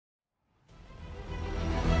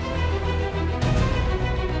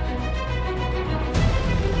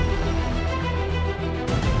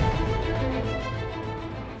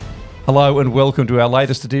Hello and welcome to our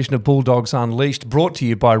latest edition of Bulldogs Unleashed, brought to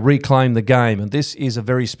you by Reclaim the Game. And this is a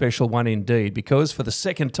very special one indeed, because for the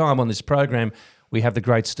second time on this program, we have the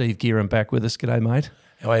great Steve Gearin back with us. G'day, mate.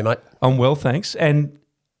 How are you, mate? I'm well, thanks. And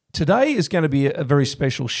today is going to be a very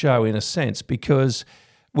special show in a sense, because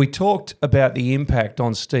we talked about the impact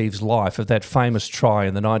on Steve's life of that famous try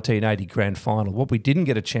in the 1980 Grand Final. What we didn't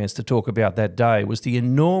get a chance to talk about that day was the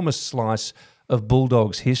enormous slice of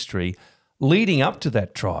Bulldogs history leading up to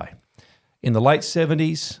that try. In the late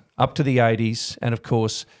 70s, up to the 80s, and of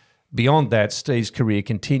course, beyond that, Steve's career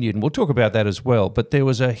continued, and we'll talk about that as well. But there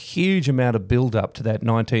was a huge amount of build-up to that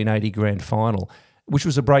 1980 Grand Final, which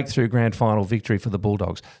was a breakthrough Grand Final victory for the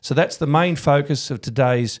Bulldogs. So that's the main focus of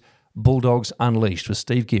today's Bulldogs Unleashed with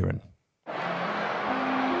Steve Gearin.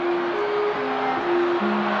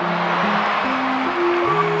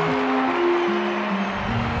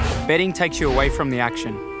 Betting takes you away from the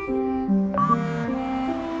action.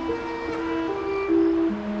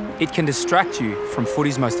 It can distract you from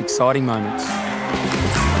footy's most exciting moments.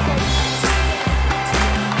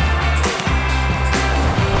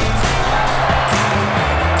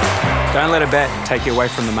 Don't let a bet take you away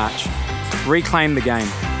from the match. Reclaim the game.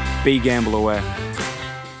 Be gamble aware.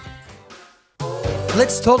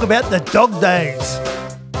 Let's talk about the dog days.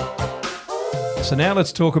 So now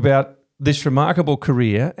let's talk about this remarkable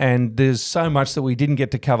career, and there's so much that we didn't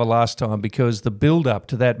get to cover last time because the build-up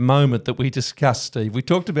to that moment that we discussed, Steve. We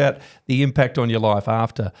talked about the impact on your life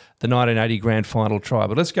after the 1980 Grand Final try,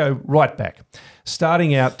 but let's go right back.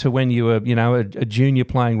 Starting out to when you were, a junior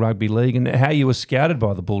playing rugby league, and how you were scouted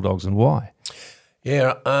by the Bulldogs and why.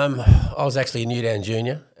 Yeah, I was actually a Newtown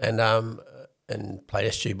junior and played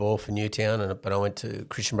SG ball for Newtown, but I went to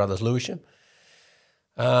Christian Brothers Lewisham.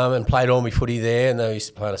 And played all my footy there, and they used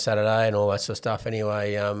to play on a Saturday and all that sort of stuff.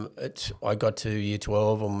 Anyway, I got to year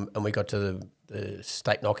 12 and we got to the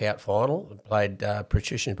state knockout final. I played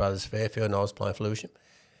Christian Brothers Fairfield, and I was playing for Lewisham.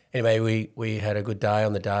 Anyway, we had a good day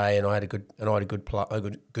on the day, and I had a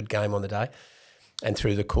good game on the day. And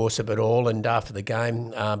through the course of it all, and after the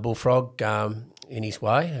game, Bullfrog, in his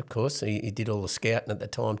way, of course, he did all the scouting at the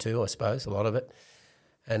time too, I suppose, a lot of it.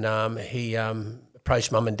 And he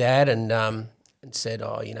approached Mum and Dad and said,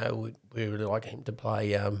 we really like him to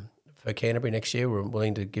play for Canterbury next year. We're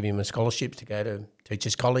willing to give him a scholarship to go to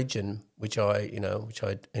Teachers College, and which I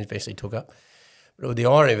eventually took up. But the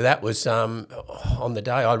irony of that was on the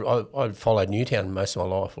day, I'd followed Newtown most of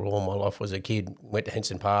my life. Well, all my life was a kid. Went to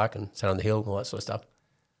Henson Park and sat on the hill and all that sort of stuff.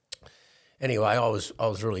 Anyway, I was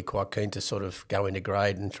really quite keen to sort of go into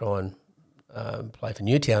grade and try and play for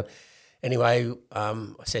Newtown. Anyway,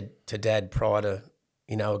 I said to Dad prior to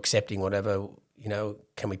accepting whatever.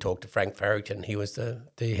 Can we talk to Frank Farrington? He was the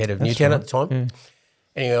head of Newtown at the time. Yeah.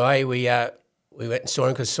 Anyway, we went and saw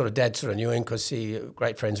him because sort of Dad sort of knew him because he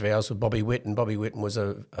great friends of ours with Bobby Witt, and Bobby Witten was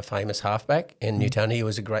a famous halfback in Newtown. He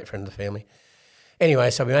was a great friend of the family. Anyway,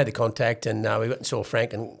 so we made the contact and we went and saw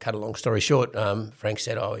Frank, and cut a long story short, Frank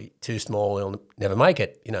said, he's too small, he'll never make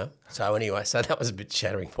it, So anyway, so that was a bit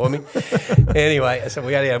shattering for me. Anyway, so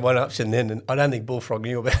we only had one option then, and I don't think Bullfrog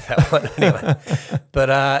knew about that one anyway.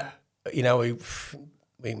 But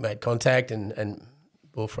we made contact and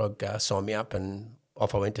Bullfrog signed me up, and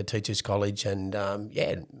off I went to Teachers College, and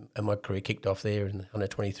my career kicked off there in the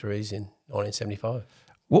under-23s in 1975.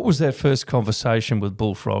 What was that first conversation with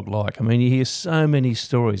Bullfrog like? I mean, you hear so many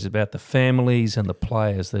stories about the families and the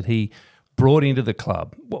players that he brought into the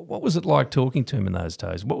club. What was it like talking to him in those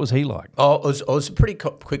days? What was he like? Oh, it was a pretty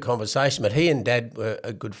quick conversation, but he and Dad were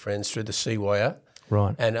good friends through the CYO.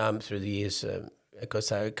 Right. And through the years, because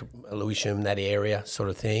they were Lewisham, that area sort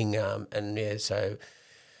of thing.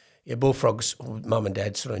 Bullfrog's mum and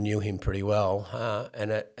dad sort of knew him pretty well.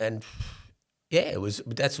 That was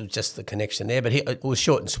just the connection there. But it was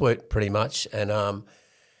short and sweet pretty much. That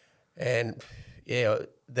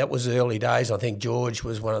was the early days. I think George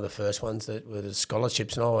was one of the first ones that were the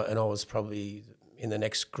scholarships, and I was probably in the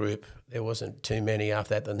next group. There wasn't too many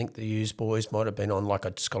after that. I think the used boys might have been on like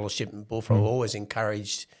a scholarship, and Bullfrog always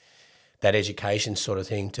encouraged that education sort of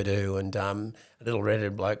thing to do. And a little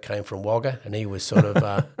redheaded bloke came from Wagga, and he was sort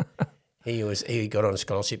of he got on a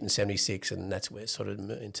scholarship in '76, and that's where sort of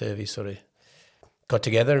me and Turvey sort of got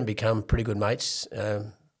together and become pretty good mates,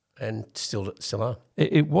 and still are.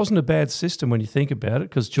 It wasn't a bad system when you think about it,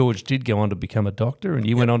 because George did go on to become a doctor, and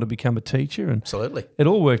you went on to become a teacher, and absolutely, it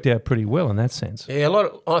all worked out pretty well in that sense. Yeah,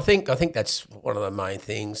 I think that's one of the main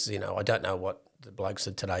things. I don't know what the blokes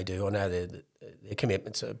of today do. I know their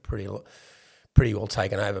commitments are pretty well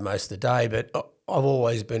taken over most of the day, but I've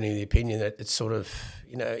always been in the opinion that it's sort of,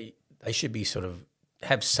 they should be sort of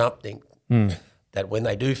have something that when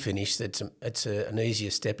they do finish, an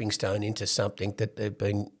easier stepping stone into something that they've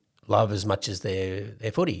been love as much as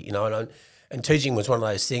their footy, you know. And teaching was one of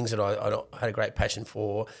those things that I had a great passion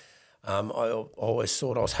for. I always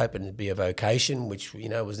thought I was hoping to be a vocation, which, you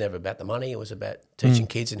know, was never about the money. It was about teaching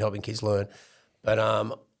kids and helping kids learn. But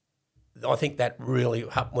I think that really,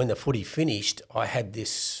 when the footy finished, I had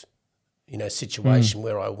this, you know, situation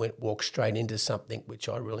where I walked straight into something which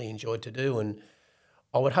I really enjoyed to do. And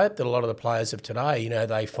I would hope that a lot of the players of today, you know,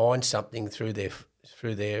 they find something through their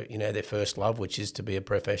you know, their first love, which is to be a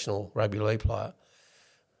professional rugby league player,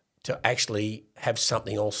 to actually have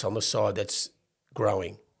something else on the side that's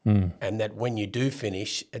growing. And that when you do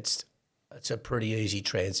finish, it's a pretty easy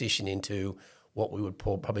transition into what we would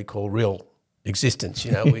probably call real existence.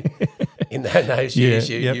 You know, in those years,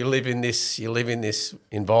 you live in this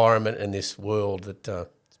environment and this world that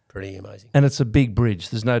it's pretty amazing. And it's a big bridge.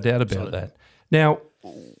 There's no doubt about that. Now,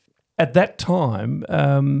 at that time,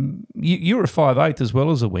 you were a 5'8" as well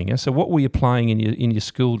as a winger. So what were you playing in your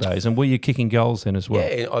school days, and were you kicking goals then as well?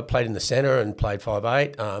 Yeah, I played in the centre and played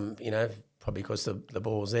 5'8". You know, probably because the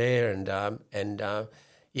ball was there, and I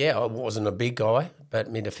wasn't a big guy,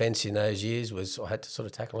 but my defence in those years was I had to sort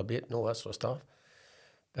of tackle a bit and all that sort of stuff.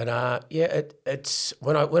 But it's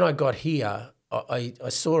when I got here, I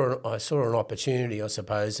saw an opportunity. I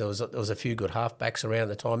suppose there was a few good halfbacks around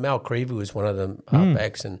the time. Mal Creevy was one of them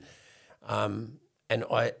halfbacks, and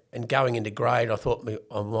going into grade, I thought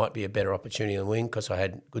I might be a better opportunity in the wing because I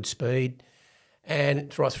had good speed.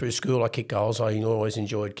 And right through school, I kicked goals. I always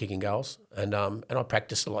enjoyed kicking goals, and I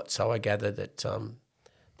practiced a lot. So I gathered that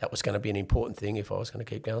that was going to be an important thing if I was going to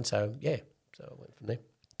keep going. So so I went from there.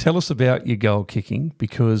 Tell us about your goal kicking,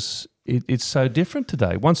 because it's so different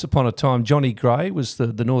today. Once upon a time, Johnny Gray was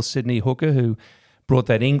the North Sydney hooker who brought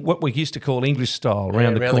that what we used to call English style,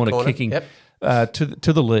 around the corner kicking. Yep.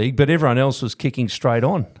 To the league, but everyone else was kicking straight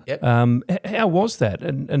on. Yep. How was that?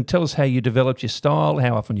 And tell us how you developed your style,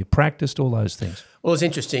 how often you practiced, all those things. Well, it's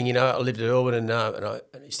interesting. You know, I lived at Elwood, and I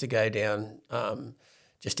used to go down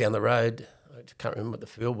just down the road. I can't remember what the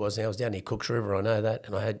field was now. It was down near Cooks River, I know that.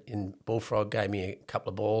 And I had Bullfrog gave me a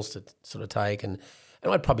couple of balls to sort of take, and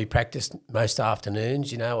I'd probably practice most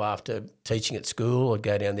afternoons. You know, after teaching at school, I'd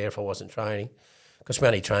go down there if I wasn't training. Because we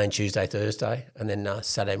only trained Tuesday, Thursday, and then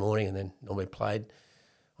Saturday morning, and then normally played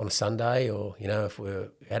on a Sunday, or, you know, if we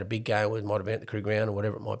had a big game, we might have been at the crew ground or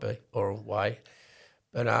whatever it might be, or away.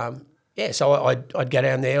 But, so I'd go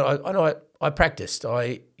down there. I practiced.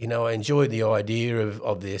 I enjoyed the idea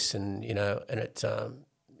of this, and, you know, and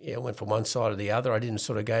it went from one side or the other. I didn't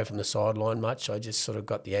sort of go from the sideline much. I just sort of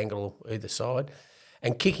got the angle either side.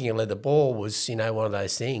 And kicking a leather ball was, you know, one of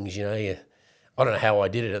those things, you know, I don't know how I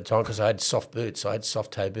did it at the time because I had soft boots. I had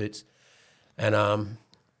soft toe boots. And,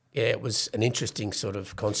 it was an interesting sort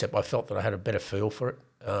of concept. I felt that I had a better feel for it,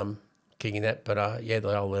 kicking that. But,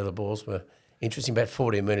 the old leather balls were interesting. About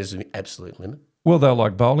 14 metres was the absolute limit. Well, they were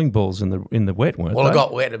like bowling balls in the wet, weren't they? Well, I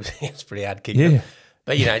got wet. It was pretty hard kicking them.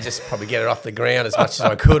 But, you know, just probably get it off the ground as much as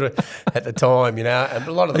I could at the time, you know. And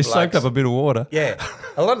a lot of the blokes soaked up a bit of water. Yeah.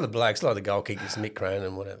 A lot of the blokes, a lot of the goal kickers, Mick Crone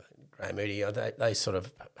and whatever, Graham Moody, they sort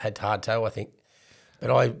of had hard toe, I think.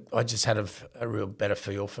 But I just had a real better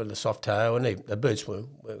feel for the soft toe, and the boots were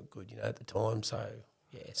good, you know, at the time. So,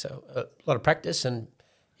 so a lot of practice, and,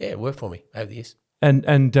 it worked for me over the years.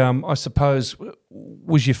 And I suppose,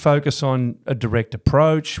 was your focus on a direct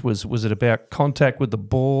approach? Was it about contact with the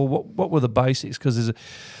ball? What were the basics? Because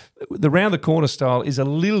the round the corner style is a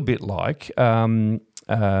little bit like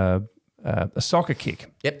a soccer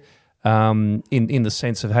kick. Yep. In the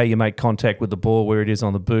sense of how you make contact with the ball, where it is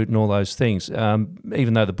on the boot, and all those things.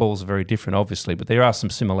 Even though the balls are very different, obviously, but there are some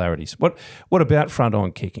similarities. What about front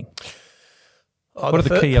on kicking? What are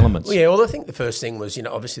the key elements? Well, I think the first thing was, you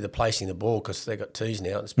know, obviously the placing the ball, because they got tees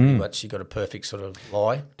now. It's pretty much you got a perfect sort of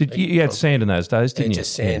lie. You had sand in those days, didn't you?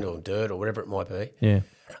 Just sand or dirt or whatever it might be. Yeah.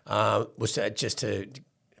 Was just to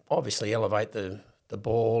obviously elevate the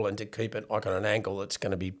ball and to keep it like on an angle that's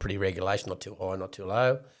going to be pretty regulation, not too high, not too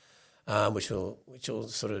low. Which will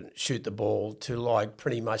sort of shoot the ball to like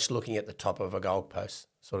pretty much looking at the top of a goalpost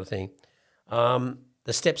sort of thing. The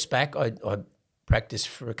steps back, I practiced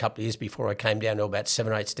for a couple of years before I came down to about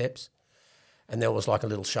 7 or 8 steps, and there was like a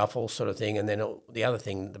little shuffle sort of thing. And then the other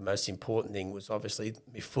thing, the most important thing, was obviously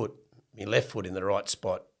my left foot in the right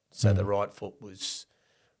spot, so the right foot was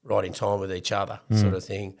right in time with each other sort of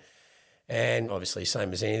thing. And obviously,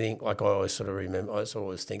 same as anything, like I always sort of remember, I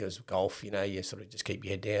always think it was golf, you know, you sort of just keep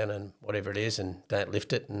your head down and whatever it is and don't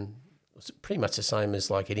lift it. And it's pretty much the same as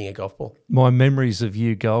like hitting a golf ball. My memories of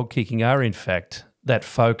you goal kicking are, in fact, that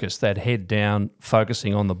focus, that head down,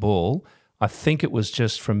 focusing on the ball. I think it was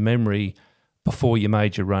just from memory before you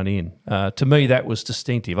made your run in. To me, that was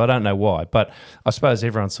distinctive. I don't know why, but I suppose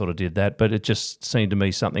everyone sort of did that. But it just seemed to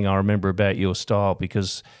me something I remember about your style,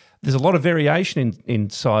 because there's a lot of variation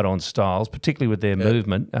in side-on styles, particularly with their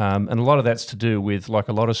movement, and a lot of that's to do with, like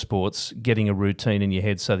a lot of sports, getting a routine in your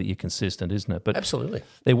head so that you're consistent, isn't it? But absolutely,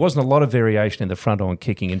 there wasn't a lot of variation in the front-on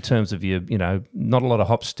kicking in terms of not a lot of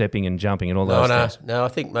hop stepping and jumping and all those things. No, I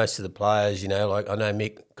think most of the players, like I know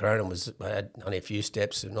Mick Cronin had only a few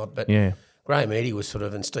steps, but yeah. Graham Eadie was sort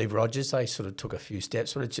of, and Steve Rogers, they sort of took a few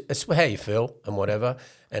steps. But it's how you feel and whatever,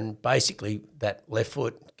 and basically that left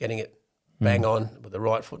foot, getting it bang on with the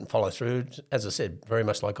right foot and follow through, as I said, very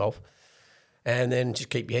much like golf. And then just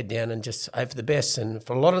keep your head down and just hope for the best. And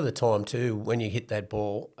for a lot of the time too, when you hit that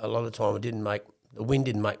ball, a lot of the time the wind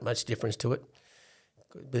didn't make much difference to it.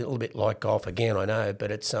 A little bit like golf again, I know, but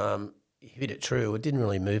it's you hit it true, it didn't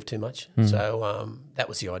really move too much. So that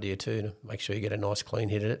was the idea too, to make sure you get a nice clean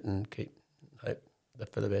hit at it and keep hope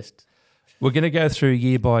for the best. We're going to go through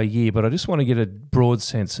year by year, but I just want to get a broad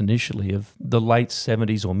sense initially of the late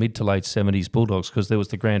 70s or mid to late 70s Bulldogs, because there was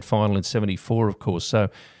the grand final in 74, of course. So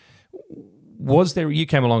you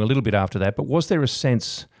came along a little bit after that, but was there a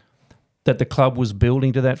sense that the club was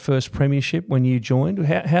building to that first premiership when you joined?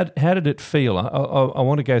 How did it feel? I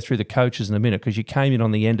want to go through the coaches in a minute, because you came in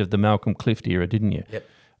on the end of the Malcolm Clift era, didn't you?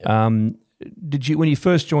 Yep. Did you, when you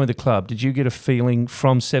first joined the club, did you get a feeling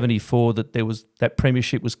from 74 that that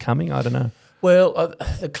premiership was coming? I don't know. Well,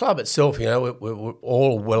 the club itself, we're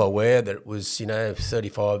all well aware that it was,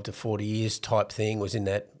 35 to 40 years type thing was in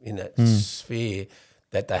that sphere,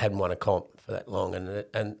 that they hadn't won a comp for that long,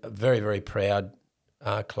 and a very, very proud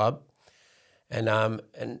club. And I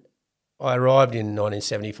arrived in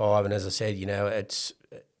 1975, and as I said,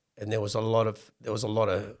 there was a lot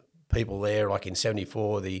of people there. Like in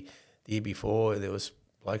 74, the year before, there was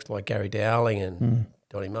blokes like Gary Dowling and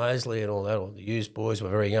Donny Mosley and all that. All the used boys were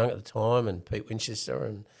very young at the time, and Pete Winchester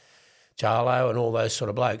and Charlo and all those sort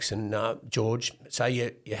of blokes, and George. So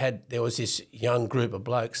there was this young group of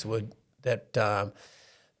blokes that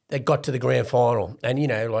got to the grand final, and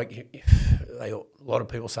a lot of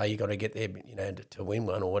people say you got to get there, to win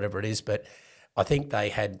one or whatever it is, but I think they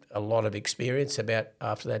had a lot of experience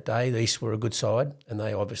after that day. The East were a good side, and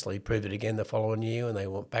they obviously proved it again the following year, and they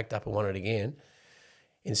went backed up and won it again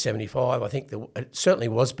in 75. I think it certainly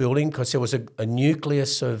was building, because there was a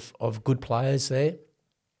nucleus of good players there,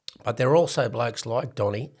 but there were also blokes like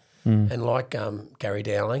Donny and like Gary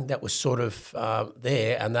Dowling that was sort of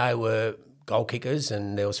there, and they were goal kickers,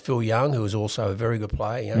 and there was Phil Young, who was also a very good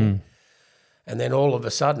player, And then all of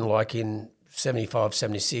a sudden, like in 75,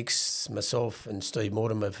 76, myself and Steve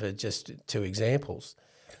Mortimer, for just two examples,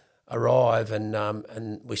 arrive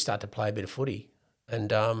and we start to play a bit of footy.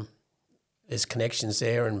 And there's connections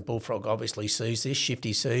there, and Bullfrog obviously sees this,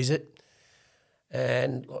 Shifty sees it,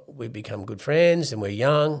 and we become good friends, and we're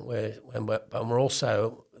young, but we're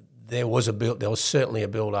also, there was certainly a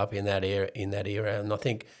build up in that era, and I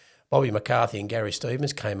think Bobby McCarthy and Gary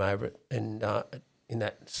Stevens came over it in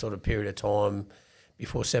that sort of period of time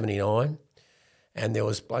before 79. And there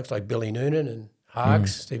was blokes like Billy Noonan and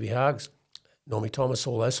Hargs, Stevie Hargs, Normie Thomas,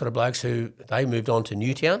 all those sort of blokes who they moved on to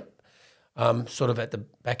Newtown, sort of at the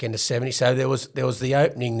back end of 70. So there was the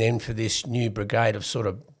opening then for this new brigade of sort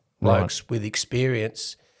of blokes with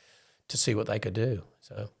experience to see what they could do.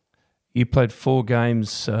 So you played 4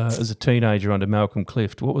 games as a teenager under Malcolm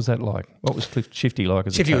Clift. What was that like? What was Shifty like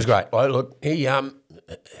as a coach? Shifty was great. Look, he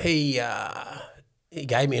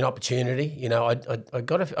gave me an opportunity. I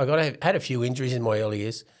had a few injuries in my early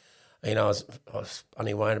years. I was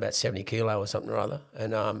only weighing about 70 kilo or something or other,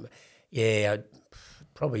 and I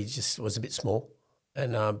probably just was a bit small,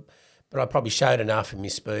 and but I probably showed enough in my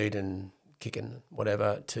speed and kicking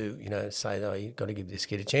whatever to say that you've got to give this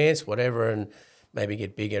kid a chance, whatever, and maybe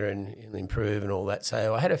get bigger and improve and all that.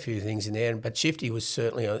 So I had a few things in there, but Shifty was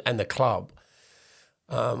certainly, and the club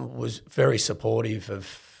was very supportive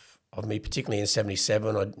of me, particularly in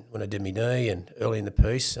 77 when I did my knee and early in the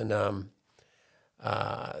piece, and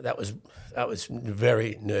that was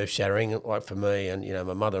very nerve shattering, like for me. And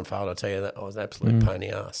my mother and father, I'll tell you that I was an absolute pain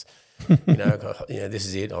in the ass. This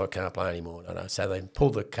is it. I can't play anymore. So they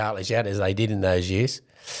pulled the cartilage out as they did in those years,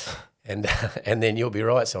 and then you'll be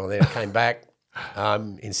right. So then I came back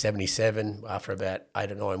in 77 after about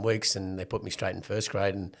 8 or 9 weeks, and they put me straight in first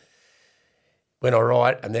grade and went all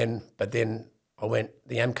right. But then I went,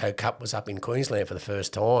 the Amco Cup was up in Queensland for the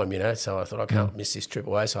first time, so I thought I can't miss this trip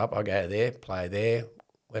away. So I'll go there, play there,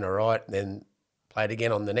 went all right, and then played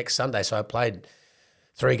again on the next Sunday. So I played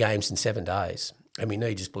 3 games in 7 days, and my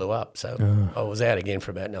knee just blew up. So I was out again for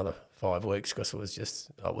about another 5 weeks, because it was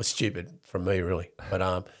stupid from me, really.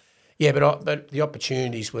 But Yeah, but the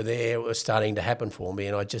opportunities were there, were starting to happen for me,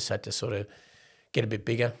 and I just had to sort of get a bit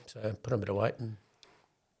bigger, so put on a bit of weight. And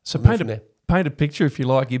so paint a picture, if you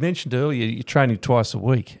like. You mentioned earlier you're training twice a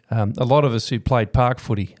week. A lot of us who played park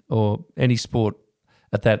footy or any sport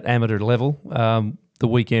at that amateur level, the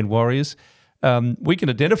weekend warriors, we can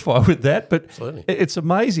identify with that, but Absolutely. It's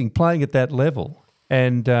amazing playing at that level.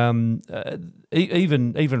 And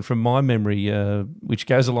even from my memory, which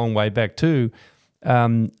goes a long way back too,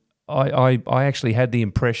 I actually had the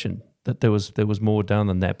impression that there was more done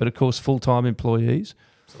than that. But of course, full-time employees.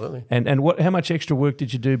 Absolutely. And how much extra work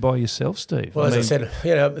did you do by yourself, Steve? Well, I said,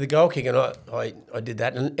 the goal kicking, I did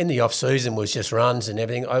that. And in the off-season was just runs and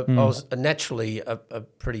everything. I was naturally a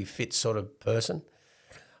pretty fit sort of person.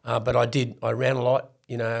 But I ran a lot,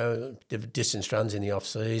 did distance runs in the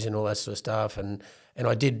off-season, all that sort of stuff. And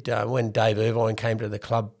I did, when Dave Irvine came to the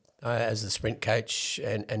club as the sprint coach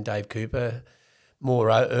and Dave Cooper,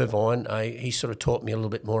 more Irvine, he sort of taught me a little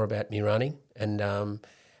bit more about me running. And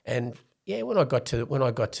yeah, when I got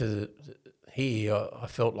to here, I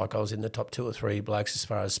felt like I was in the top 2 or 3 blokes as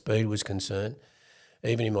far as speed was concerned,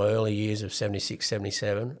 even in my early years of 76,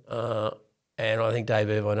 77. And I think Dave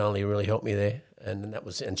Irvine only really helped me there,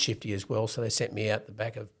 and Shifty as well. So they sent me out the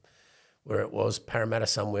back of where it was, Parramatta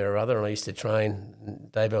somewhere or other, and I used to train.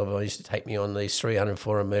 Dave Irvine used to take me on these 300,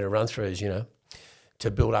 400 metre run-throughs, to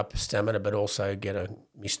build up stamina, but also get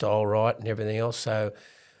my style right and everything else. So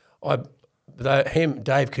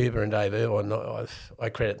Dave Cooper and Dave Irvine, I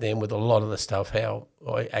credit them with a lot of the stuff, how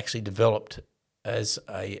I actually developed as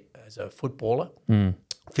a footballer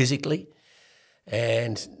physically,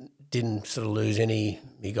 and didn't sort of lose any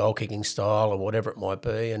my goal kicking style or whatever it might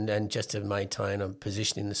be, and just to maintain a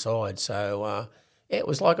position in the side. So it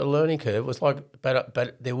was like a learning curve. It was like,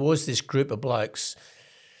 but there was this group of blokes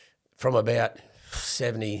from about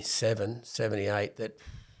 77, 78 that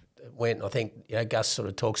went. I think Gus sort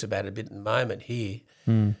of talks about it a bit in the moment here,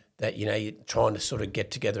 that you're trying to sort of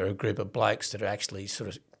get together a group of blokes that are actually sort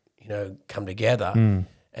of come together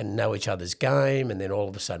and know each other's game, and then all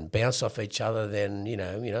of a sudden bounce off each other. Then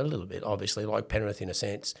a little bit obviously like Penrith in a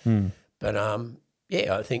sense, but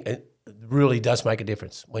I think it really does make a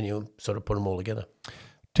difference when you sort of put them all together.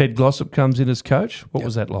 Ted Glossop comes in as coach. What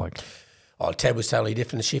was that like? Oh, Ted was totally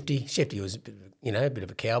different to Shifty. Shifty was a bit of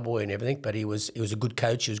a cowboy and everything, but he was a good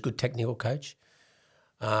coach. He was a good technical coach.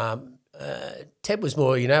 Ted was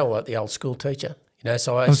more, the old school teacher.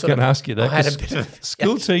 So I was going to ask you that. I had a bit of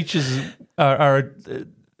school teachers are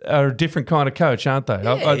a different kind of coach, aren't they?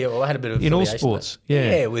 I had a bit of in all sports.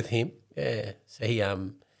 Yeah, with him. Yeah, so he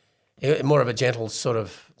more of a gentle sort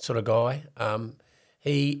of guy.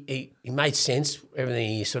 He made sense everything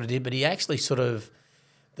he sort of did, but he actually sort of.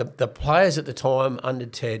 The players at the time under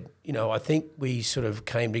Ted, I think we sort of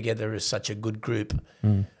came together as such a good group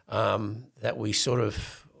that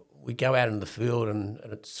we go out in the field and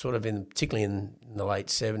it's sort of particularly in the late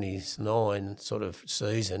 70s, 9 sort of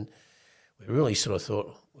season, we really sort of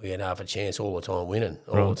thought we had half a chance all the time winning,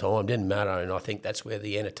 all the time. Didn't matter, and I think that's where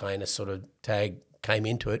the entertainer sort of tag came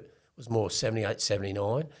into it. It was more 78,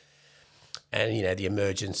 79. And, the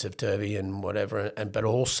emergence of Turvey and whatever, but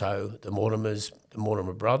also the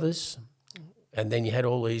Mortimer brothers. And then you had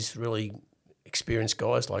all these really experienced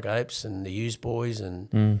guys like Apes and the Hughes boys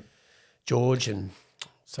and George. And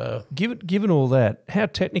so, given all that, how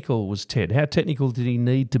technical was Ted? How technical did he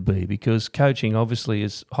need to be? Because coaching obviously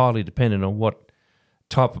is highly dependent on what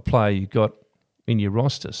type of player you've got in your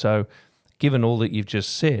roster. So given all that you've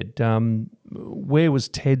just said, where was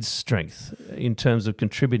Ted's strength in terms of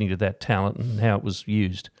contributing to that talent and how it was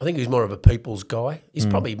used? I think he was more of a people's guy. He's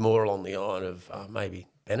probably more along the line of maybe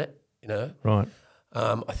Bennett, Right.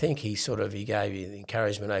 I think he gave you the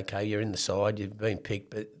encouragement, okay, you're in the side, you've been picked,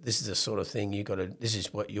 but this is the sort of thing this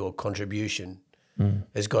is what your contribution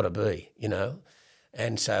has got to be,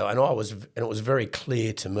 And so, and it was very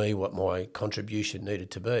clear to me what my contribution needed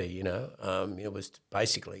to be, it was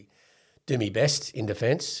basically do my best in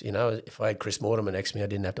defence. If I had Chris Mortimer next to me, I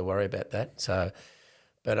didn't have to worry about that. So,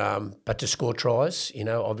 but to score tries,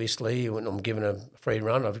 obviously when I'm given a free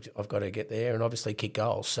run, I've got to get there and obviously kick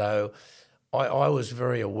goals. So, I was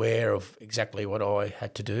very aware of exactly what I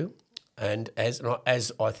had to do, and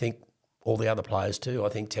as I think all the other players too, I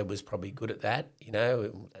think Ted was probably good at that.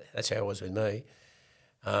 That's how it was with me.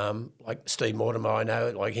 Like Steve Mortimer, I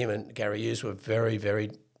know, like him and Gary Hughes were very,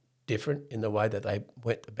 very different in the way that they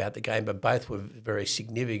went about the game, but both were very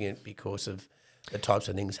significant because of the types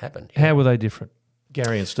of things happened. How were they different,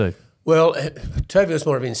 Gary and Steve? Well, Toby was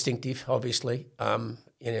more of instinctive, obviously.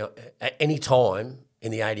 At any time,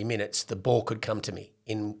 in the 80 minutes, the ball could come to me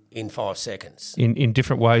in 5 seconds. In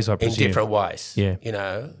different ways, I presume. In different ways. Yeah. You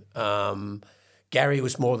know, Gary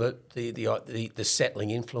was more the settling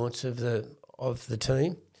influence of the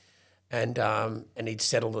team, and he'd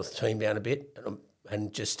settle the team down a bit,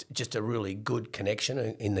 and just a really good connection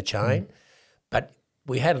in the chain. But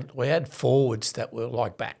we had forwards that were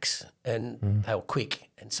like backs, and they were quick,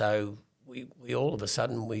 and so we all of a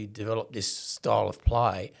sudden we developed this style of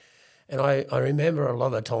play. And I remember a lot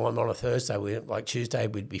of the time on a Thursday, like Tuesday,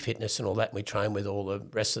 we'd be fitness and all that, and we train with all the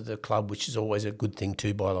rest of the club, which is always a good thing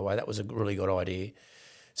too, by the way. That was a really good idea.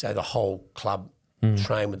 So the whole club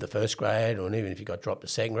trained with the first grade, or even if you got dropped to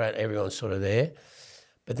second grade, everyone's sort of there.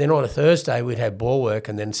 But then on a Thursday, we'd have ball work,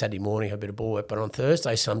 and then Saturday morning, have a bit of ball work. But on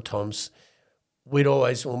Thursday, sometimes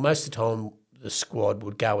most of the time, the squad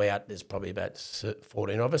would go out. There's probably about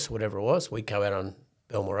 14 of us, whatever it was. We'd go out on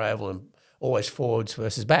Belmore Oval, and always forwards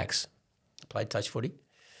versus backs. Played touch footy.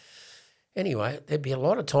 Anyway, there'd be a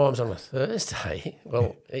lot of times on a Thursday,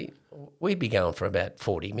 we'd be going for about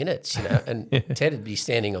 40 minutes, you know, and Ted would be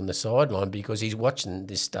standing on the sideline because he's watching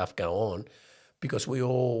this stuff go on, because we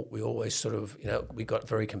always sort of, you know, we got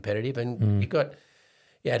very competitive, and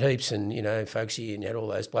you had heaps, and, you know, Folksy, and you had all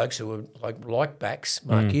those blokes who were like backs,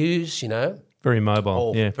 Mark Hughes, you know. Very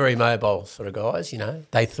mobile, Very mobile sort of guys, you know.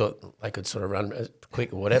 They thought they could sort of run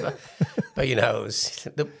quick or whatever. But, you know,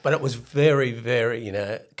 it was very, very, you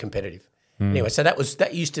know, competitive. Anyway, so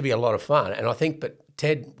that used to be a lot of fun. And I think, but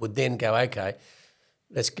Ted would then go, okay,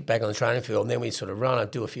 let's get back on the training field. And then we'd sort of run and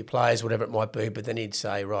do a few plays, whatever it might be. But then he'd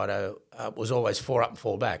say, righto, it was always 4 up and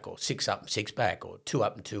 4 back, or 6 up and 6 back, or 2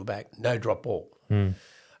 up and 2 back, no drop ball. And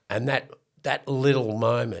that little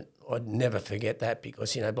moment, I'd never forget that,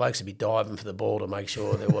 because, you know, blokes would be diving for the ball to make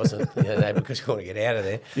sure there wasn't, you know, because you want to get out of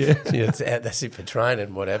there. Yeah. You know, that's it for training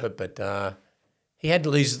and whatever. But he had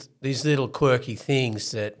these little quirky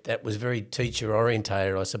things that was very teacher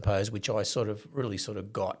orientated, I suppose, which I really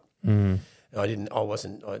got. I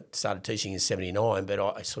started teaching in 79, but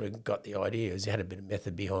I sort of got the idea. He had a bit of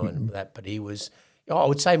method behind that, but he was, I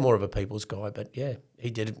would say, more of a people's guy. But yeah,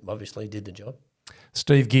 he obviously did the job.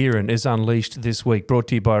 Steve Gearin is Unleashed this week, brought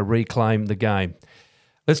to you by Reclaim the Game.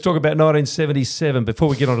 Let's talk about 1977 before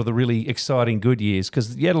we get on to the really exciting good years,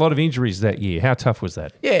 because you had a lot of injuries that year. How tough was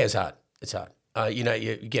that? Yeah, it's hard. It's hard. You know,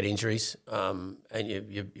 you get injuries, and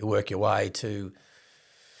you work your way to,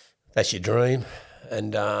 that's your dream.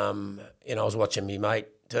 And, you know, I was watching my mate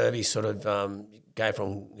Turvey sort of go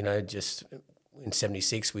from, you know, just in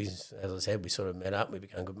 76, as I said, we sort of met up, we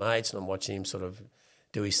became good mates, and I'm watching him sort of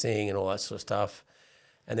do his thing and all that sort of stuff.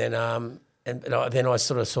 And then then I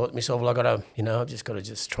sort of thought to myself, well, I've just got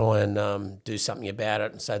to try and do something about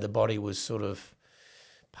it. And so the body was sort of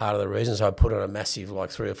part of the reason. So I put on a massive,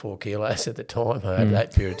 like 3 or 4 kilos at the time, over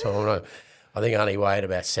that period of time. I think I only weighed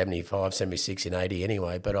about 75, 76 in 80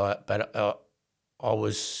 anyway. But I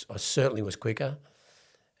certainly was quicker.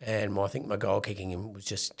 And I think my goal kicking was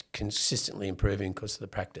just consistently improving because of the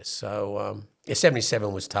practice. So,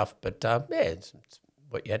 77 was tough, but it's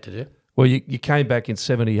what you had to do. Well, you came back in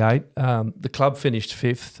 78. The club finished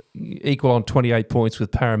 5th, equal on 28 points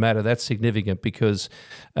with Parramatta. That's significant because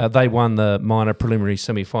they won the minor preliminary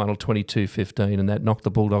semi-final 22-15, and that knocked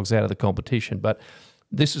the Bulldogs out of the competition. But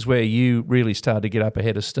this is where you really started to get up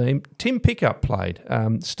ahead of steam. Tim Pickup played.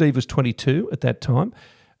 Steve was 22 at that time.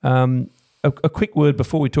 A quick word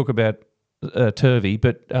before we talk about Turvey,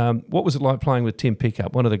 but what was it like playing with Tim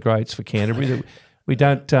Pickup, one of the greats for Canterbury? We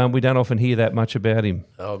don't often hear that much about him.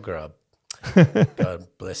 Oh, grub. God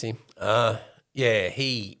bless him. Yeah,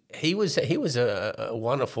 he was a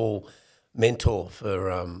wonderful mentor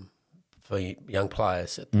for young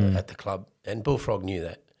players at the club, and Bullfrog knew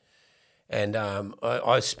that. And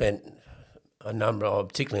I spent a number of,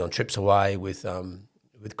 particularly on trips away with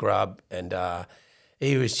Grub, and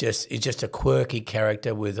he's just a quirky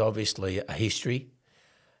character with obviously a history,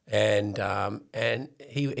 and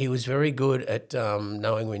he was very good at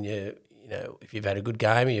knowing when if you've had a good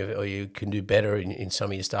game or you can do better in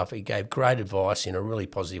some of your stuff. He gave great advice in a really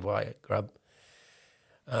positive way, Grub.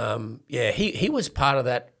 He was part of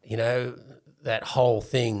that, that whole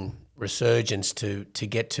thing, resurgence to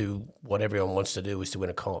get to what everyone wants to do is to win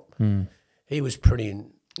a comp. He was pretty,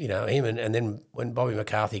 him and then when Bobby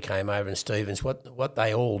McCarthy came over and Stevens, what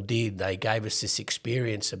they all did, they gave us this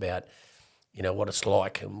experience about, what it's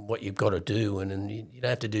like and what you've got to do, and you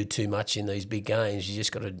don't have to do too much in these big games. You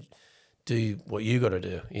just got to do what you got to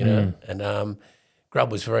do, And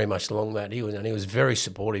Grub was very much along that. He was very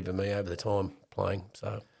supportive of me over the time playing.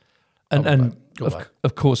 So, and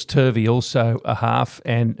of course Turvey also a half.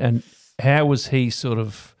 And how was he sort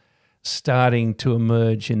of starting to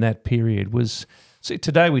emerge in that period? Was See,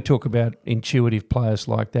 today we talk about intuitive players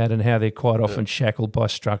like that and how they're quite often shackled by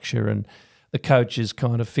structure, and the coach is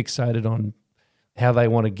kind of fixated on how they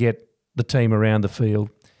want to get the team around the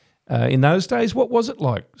field. In those days, what was it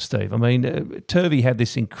like, Steve? I mean, Turvey had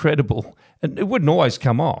this incredible, and it wouldn't always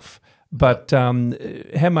come off, but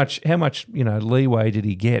how much leeway did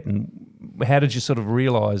he get, and how did you sort of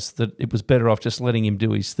realise that it was better off just letting him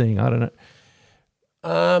do his thing? I don't know.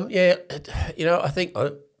 I think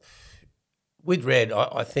with Red,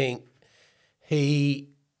 I think he,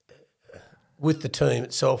 with the team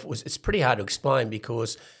itself, it's pretty hard to explain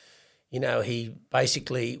because, he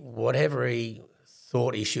basically, whatever he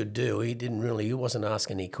thought he should do, he wasn't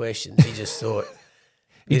asking any questions. He just thought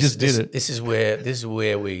he just did it. This is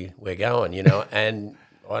where we're going, and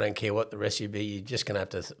I don't care what the rest of you be, you're just gonna have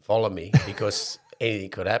to follow me because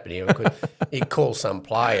anything could happen here. He'd call some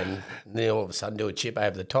play and then all of a sudden do a chip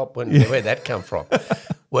over the top. Where'd that come from?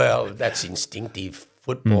 Well, that's instinctive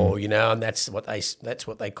football, and that's what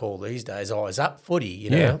they call these days eyes up footy,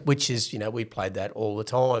 which is, we played that all the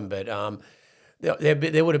time. But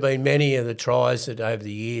there would have been many of the tries that over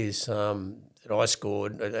the years that I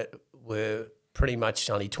scored that were pretty much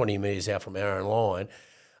only 20 metres out from our own line,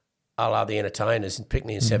 a la the entertainers, and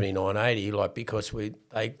particularly in 79, 80, because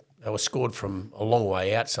they were scored from a long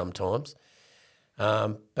way out sometimes.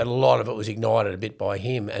 But a lot of it was ignited a bit by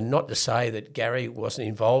him, and not to say that Gary wasn't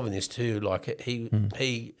involved in this too. Like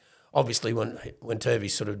he obviously when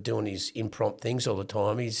Turvey's sort of doing his impromptu things all the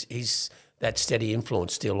time, he's that steady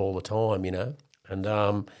influence still all the time,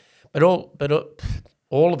 And but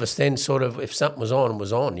all of us then sort of, if something was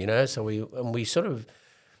on, So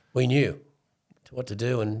we knew what to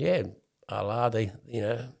do, and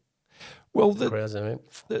Well,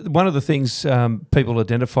 one of the things people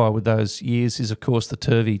identify with those years is, of course, the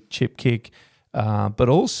Turvey chip kick, but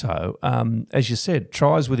also, as you said,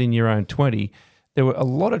 tries within your own 20. There were a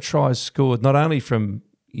lot of tries scored, not only from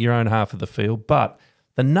your own half of the field, but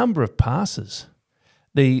the number of passes,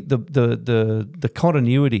 the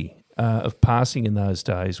continuity of passing in those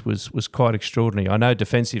days was quite extraordinary. I know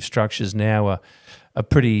defensive structures now are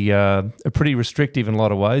pretty restrictive in a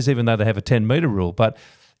lot of ways, even though they have a 10-metre rule, but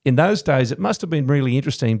in those days, it must have been really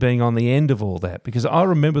interesting being on the end of all that, because I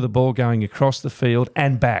remember the ball going across the field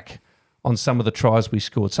and back on some of the tries we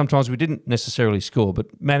scored. Sometimes we didn't necessarily score,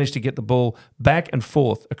 but managed to get the ball back and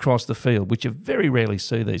forth across the field, which you very rarely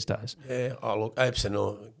see these days. Yeah, look, Opes and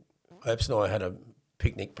I had a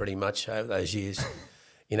picnic pretty much over those years.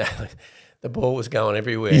 The ball was going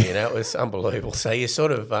everywhere, it was unbelievable. So you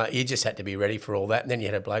sort of, you just had to be ready for all that. And then you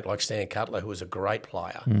had a bloke like Stan Cutler, who was a great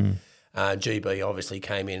player. GB obviously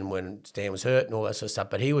came in when Stan was hurt and all that sort of stuff,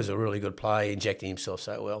 but he was a really good player, injecting himself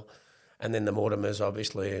so well. And then the Mortimers,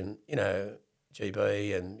 obviously, and,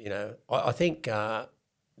 GB, and, I think how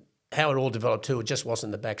it all developed too, it just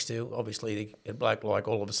wasn't the backs too. Obviously, a bloke like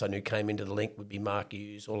all of a sudden who came into the link would be Mark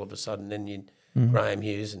Hughes, all of a sudden, then you'd Graham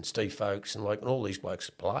Hughes and Steve Folkes and all these blokes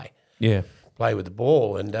play with the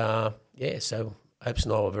ball. And, so Opes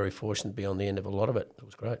and I were very fortunate to be on the end of a lot of it. It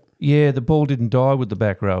was great. Yeah, the ball didn't die with the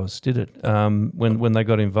back rowers, did it? When they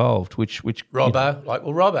got involved, which Robbo,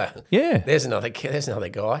 Robbo. Yeah, there's another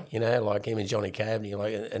guy, like him and Johnny Caveney,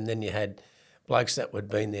 and then you had blokes that would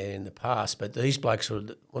been there in the past. But these blokes were,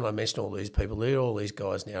 when I mentioned all these people, they're all these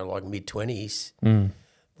guys now like mid-20s.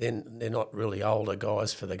 Then they're not really older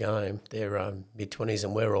guys for the game. They're mid-20s,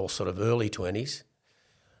 and we're all sort of early 20s.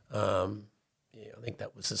 I think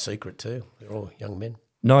that was the secret too. They're all young men.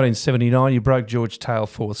 1979, you broke George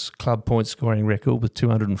Tailforth's club point scoring record with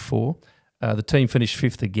 204. The team finished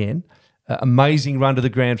fifth again. Amazing run to the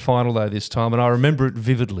grand final though this time, and I remember it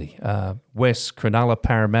vividly. West, Cronulla,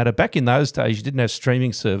 Parramatta. Back in those days, you didn't have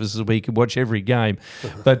streaming services where you could watch every game,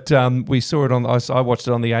 but we saw it I watched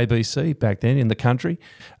it on the ABC back then in the country,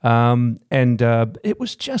 and it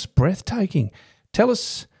was just breathtaking. Tell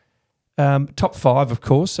us. Top five, of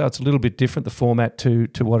course, so it's a little bit different, the format to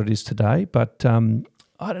what it is today. But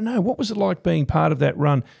I don't know, what was it like being part of that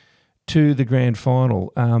run to the grand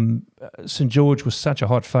final? St George was such a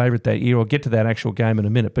hot favourite that year. I'll get to that actual game in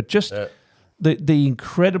a minute. But just the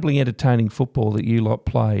incredibly entertaining football that you lot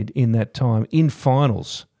played in that time, in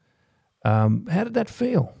finals, how did that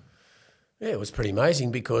feel? Yeah, it was pretty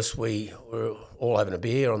amazing because we were all having a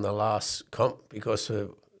beer on the last comp because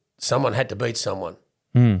someone had to beat someone.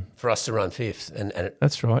 For us to run fifth, and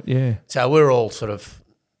that's right, yeah. So we're all sort of,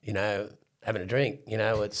 having a drink.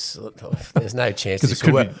 It's there's no chance.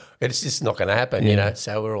 It's just not going to happen.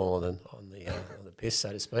 So we're all on the piss,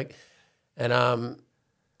 so to speak, and all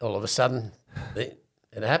of a sudden it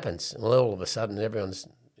happens. Well, all of a sudden everyone's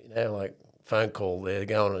phone call there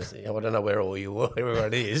going, I don't know where all you were, wherever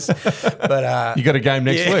it is, but you got a game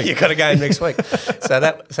next week. You got a game next week. That's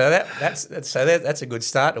a good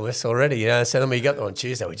start to us already. You know, so then we got there on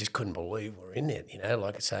Tuesday. We just couldn't believe we were in it. You know,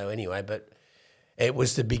 like so. Anyway, but it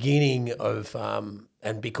was the beginning of,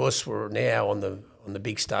 and because we're now on the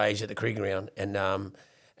big stage at the cricket ground,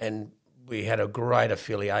 and we had a great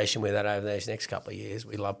affiliation with that over those next couple of years.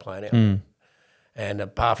 We loved playing out. And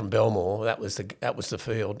apart from Belmore, that was the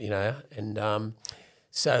field, you know, and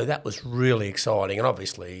so that was really exciting. And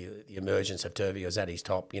obviously, the emergence of Turvey was at his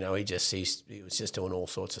top. You know, he was just doing all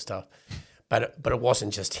sorts of stuff. But it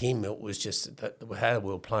wasn't just him. It was just that how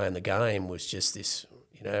we were playing the game was just this,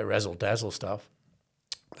 you know, razzle dazzle stuff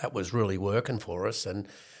that was really working for us. And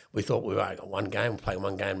we thought we only got one game, we're playing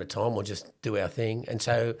one game at a time. We'll just do our thing. And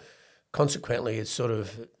so, consequently, it's sort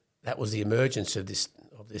of that was the emergence of this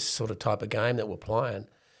sort of type of game that we're playing,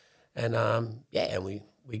 and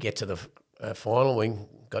we get to the final. We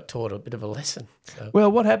got taught a bit of a lesson. So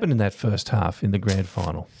Well, what happened in that first half in the grand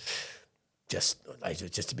final? they were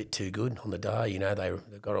just a bit too good on the day. You know, they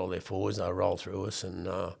got all their forwards, they rolled through us, and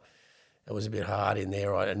it was a bit hard in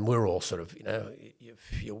there. Right? And we're all sort of, you know,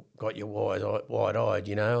 you got your wide-eyed,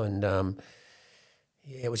 you know, and.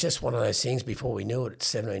 Yeah, it was just one of those things. Before we knew it,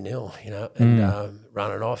 it's 17-0, you know, and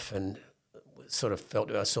running off, and sort of felt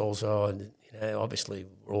to ourselves, and you know, obviously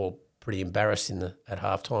we're all pretty embarrassed at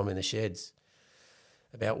halftime in the sheds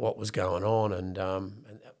about what was going on, and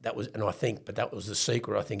that was, and I think, but that was the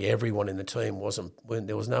secret. I think everyone in the team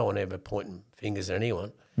there was no one ever pointing fingers at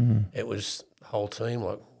anyone. It was the whole team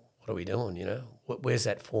like, what are we doing? You know, where's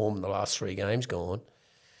that form in the last 3 games gone,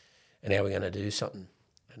 and how are we going to do something?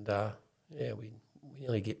 And we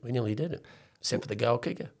nearly did it, except for the goal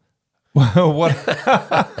kicker. Well, what?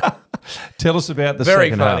 Tell us about the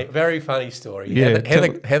second half. Very funny story. Yeah,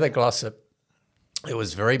 Heather Glossop. It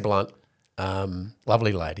was very blunt,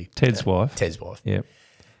 lovely lady. Ted's wife. Ted's wife. Yeah.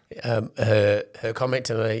 Her comment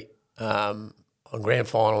to me on grand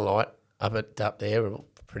final night up there, we were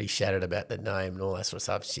pretty shattered about the name and all that sort of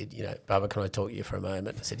stuff. She said, you know, Bubba, can I talk to you for a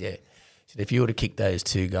moment? I said, yeah. She said, if you would have kicked those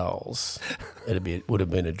 2 goals, it would have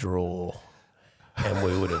been a draw. And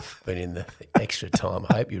we would have been in the extra time.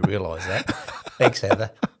 I hope you realise that. Thanks,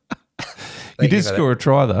 Heather. You did score a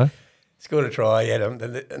try, though. Scored a try, yeah.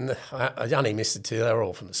 And I only missed the 2. They were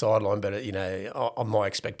all from the sideline. But, you know, on my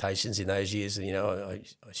expectations in those years, you know,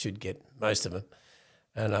 I should get most of them.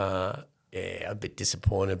 And, a bit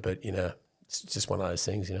disappointed. But, you know, it's just one of those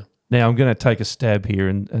things, you know. Now, I'm going to take a stab here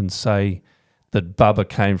and say that Bubba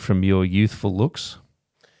came from your youthful looks.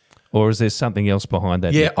 Or is there something else behind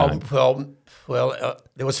that? Yeah, well,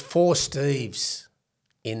 there was 4 Steves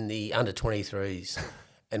in the under 23s,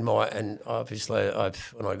 and obviously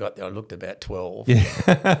when I got there, I looked about 12. Yeah,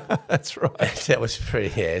 that's right. That was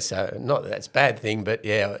pretty So not that that's a bad thing, but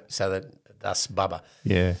yeah. So thus Bubba.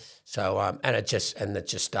 Yeah. So and it just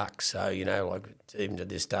stuck. So you know, like even to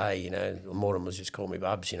this day, you know, Mortimer was just calling me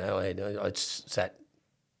Bubs. You know, I sat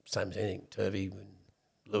same as anything, Turvey,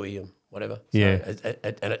 Louis, and whatever. So yeah.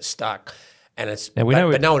 And it stuck. And it's now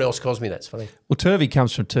but no one else calls me that. It's funny. Well, Turvey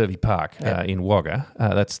comes from Turvey Park in Wagga.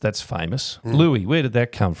 That's famous. Louis, where did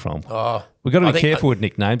that come from? Oh, we've got to be careful with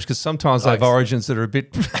nicknames because sometimes they have origins that are a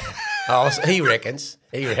bit. He reckons.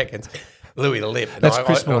 Louis the Lip. That's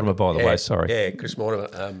Chris Mortimer, by the way. Sorry. Yeah, Chris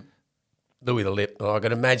Mortimer. Louis the Lip. I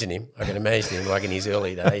can imagine him. Like in his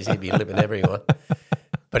early days, he'd be lipping everyone.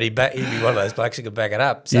 But he'd be one of those blokes who could back it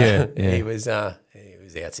up. So he was an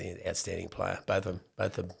outstanding player.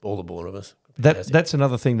 All the born of us. That's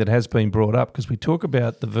another thing that has been brought up because we talk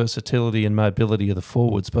about the versatility and mobility of the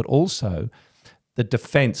forwards, but also the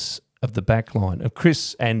defence of the back line of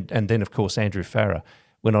Chris and then, of course, Andrew Farah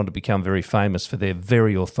went on to become very famous for their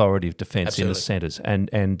very authoritative defence in the centres. And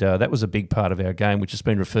that was a big part of our game, which has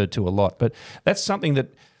been referred to a lot. But that's something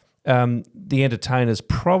that the entertainers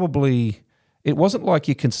probably... It wasn't like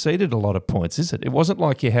you conceded a lot of points, is it? It wasn't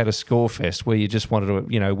like you had a score fest where you just wanted to,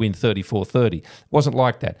 you know, win 34-30. It wasn't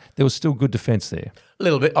like that. There was still good defence there. A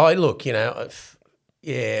little bit.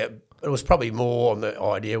 It was probably more on the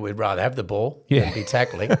idea we'd rather have the ball than be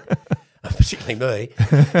tackling, particularly me.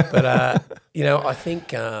 But, I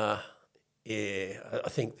think, I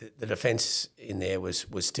think the defence in there was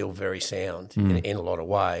still very sound in a lot of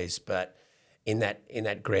ways, but... In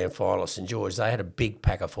that grand final of St George, they had a big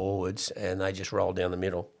pack of forwards and they just rolled down the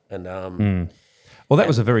middle. And well, that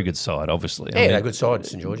was a very good side, obviously. Yeah, a good side,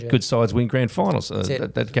 St George. Yeah. Good sides win grand finals.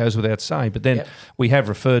 That goes without saying. But then we have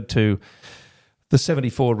referred to the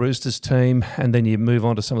 74 Roosters team, and then you move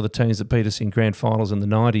on to some of the teams that beat us in grand finals in the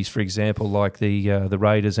 90s, for example, like the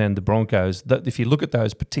Raiders and the Broncos. If you look at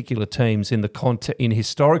those particular teams in in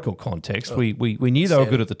historical context, we knew they were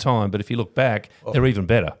good at the time, but if you look back, they're even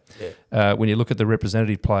better when you look at the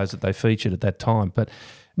representative players that they featured at that time. But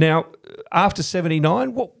now, after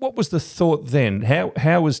 79, what was the thought then?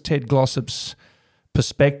 How was Ted Glossop's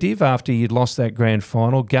perspective after you'd lost that grand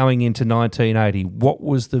final going into 1980? What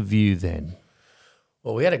was the view then?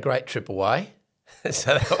 Well, we had a great trip away,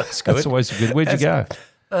 so that was good. That's always good. Where'd you go?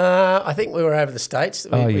 I think we were over the States.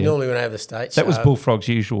 We normally went over the States. That was Bullfrog's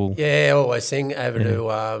usual. Yeah, always thing over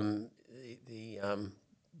to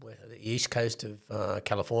the east coast of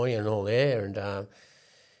California and all there, and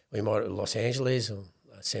we might have Los Angeles or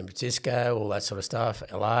San Francisco, all that sort of stuff,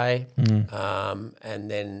 LA, and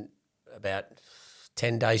then about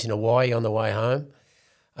 10 days in Hawaii on the way home.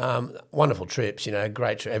 Wonderful trips,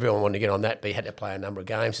 great trip. Everyone wanted to get on that, but you had to play a number of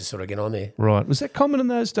games to sort of get on there. Right. Was that common in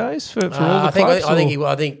those days for all the clubs?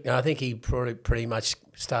 I think he pretty much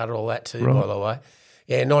started all that too. Right. By the way,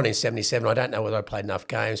 yeah, 1977. I don't know whether I played enough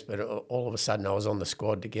games, but all of a sudden I was on the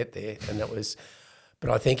squad to get there, and that was. But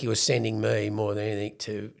I think he was sending me more than anything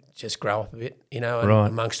to just grow up a bit, right.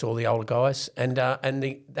 amongst all the older guys, and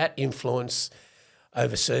that influence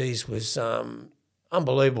overseas was.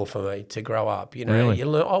 Unbelievable for me to grow up, Really? You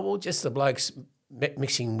learn, just the blokes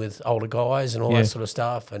mixing with older guys and all that sort of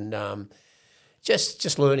stuff, and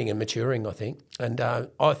just learning and maturing, I think. And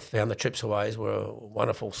I found the trips away were a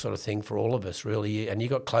wonderful sort of thing for all of us, really. And you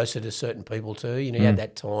got closer to certain people too. You had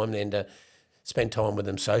that time then to spend time with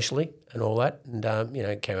them socially and all that,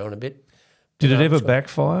 and carry on a bit. Did it ever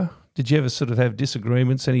backfire? Did you ever sort of have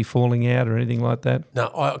disagreements, any falling out or anything like that? No,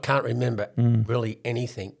 I can't remember really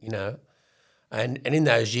anything, And in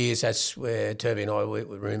those years, that's where Turby and I were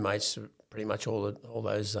roommates pretty much all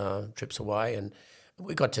those trips away, and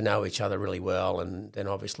we got to know each other really well. And then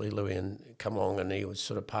obviously Louis come along, and he was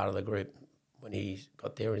sort of part of the group when he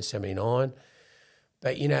got there in '79.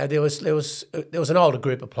 But there was an older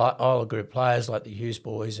group of players like the Hughes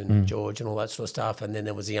boys and George and all that sort of stuff, and then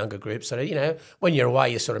there was the younger group. So when you're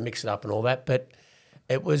away, you sort of mix it up and all that. But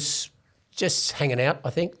it was just hanging out. I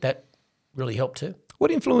think that really helped too. What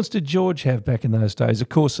influence did George have back in those days? Of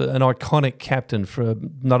course, an iconic captain for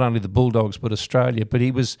not only the Bulldogs but Australia, but he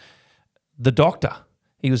was the doctor.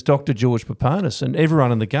 He was Dr. George Paponis, and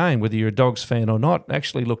everyone in the game, whether you're a Dogs fan or not,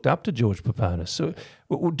 actually looked up to George Paponis. So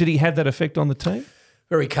did he have that effect on the team?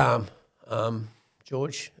 Very calm,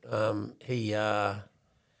 George. He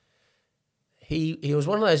was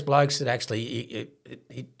one of those blokes that actually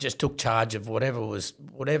he just took charge of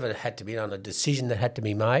whatever had to be done, a decision that had to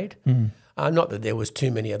be made. Not that there was too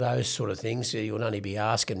many of those sort of things. He would only be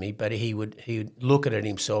asking me, but he would look at it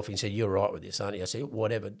himself and said, "You're right with this, aren't you?" I said,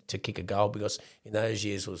 "Whatever," to kick a goal, because in those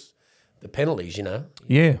years was the penalties.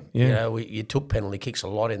 Yeah. You took penalty kicks a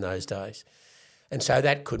lot in those days, and so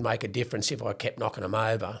that could make a difference if I kept knocking them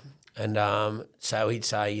over. And so he'd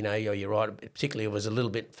say, "You're right." Particularly, it was a little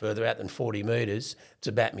bit further out than 40 metres. It's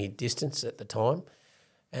about mid-distance at the time.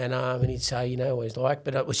 And he'd say, what he's like.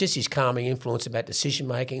 But it was just his calming influence about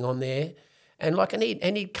decision-making on there. And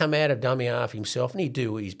he'd come out of dummy half himself, and he'd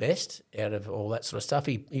do his best out of all that sort of stuff.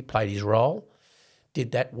 He played his role,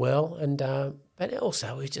 did that well. And but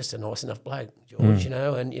also he was just a nice enough bloke, George,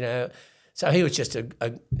 And, so he was just a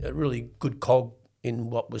really good cog in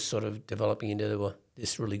what was sort of developing into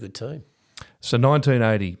this really good team. So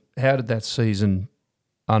 1980, how did that season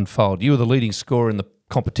unfold? You were the leading scorer in the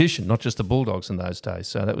competition, not just the Bulldogs in those days.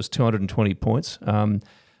 So that was 220 points.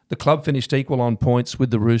 The club finished equal on points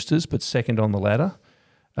with the Roosters, but second on the ladder.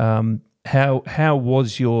 How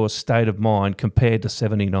was your state of mind compared to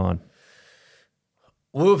 79?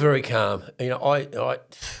 We were very calm. I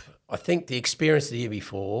think the experience the year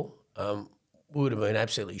before would have been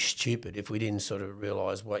absolutely stupid if we didn't sort of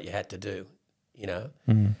realise what you had to do.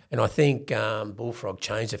 And I think Bullfrog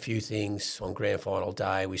changed a few things on grand final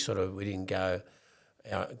day. We didn't go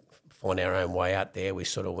find our own way out there. We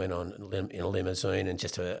sort of went on in a limousine, and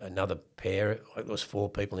just another pair. It was 4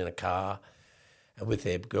 people in a car, and with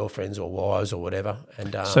their girlfriends or wives or whatever.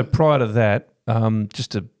 And so prior to that,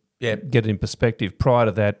 just to get it in perspective, prior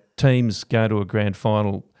to that, teams go to a grand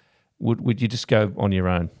final. Would you just go on your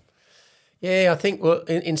own? Yeah, I think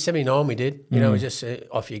in '79 we did. We just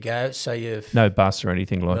off you go. So you've no bus or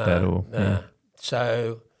anything like that, or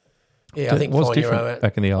So yeah, I think it was find different your own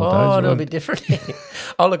back in the old days. Oh, a little bit different.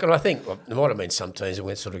 I think there might have been some teams that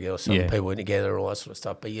went sort of some people went together and all that sort of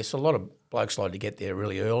stuff. But yes, a lot of blokes like to get there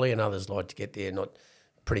really early, and others like to get there not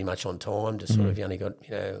pretty much on time. Just sort of you only got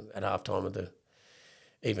at half time of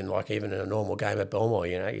even in a normal game at Belmore,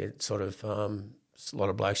 you sort of a lot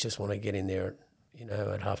of blokes just want to get in there, you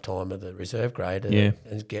know, at half time of the reserve grade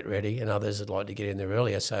and get ready, and others would like to get in there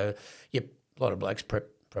earlier. So, a lot of blokes'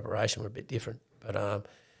 preparation were a bit different. But,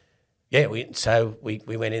 we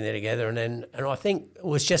went in there together, and I think it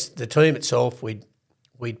was just the team itself. We'd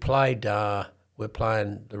played we're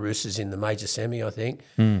playing the Roosters in the major semi, I think,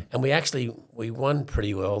 and we won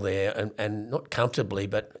pretty well there, and not comfortably,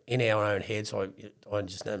 but in our own heads. I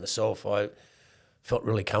just know myself, I felt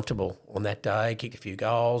really comfortable on that day, kicked a few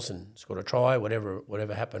goals and scored a try,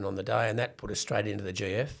 whatever happened on the day, and that put us straight into the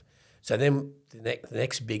GF. So then the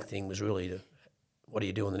next big thing was really what do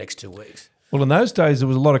you do in the next 2 weeks? Well, in those days, there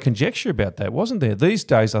was a lot of conjecture about that, wasn't there? These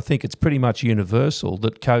days, I think it's pretty much universal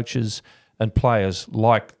that coaches and players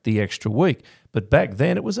like the extra week. But back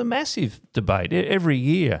then, it was a massive debate every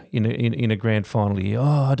year in a grand final year.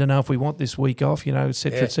 Oh, I don't know if we want this week off, you know, et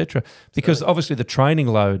cetera, et cetera. Because obviously the training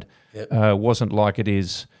load wasn't like it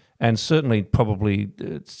is. And certainly probably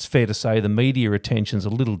it's fair to say the media attention's a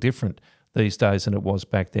little different these days than it was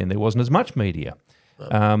back then. There wasn't as much media.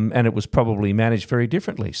 And it was probably managed very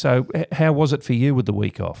differently. So how was it for you with the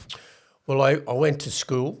week off? Well, I went to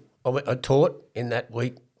school. I taught in that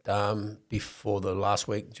week before the last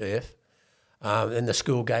week, GF. And the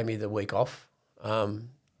school gave me the week off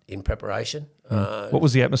in preparation. What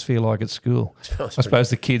was the atmosphere like at school? I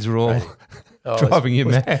suppose the kids were all driving you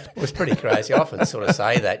mad. It was pretty crazy. I often sort of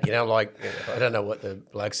say that, you know, like I don't know what the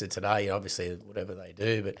blokes are today, obviously whatever they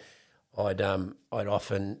do, but I'd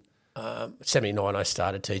often 79 I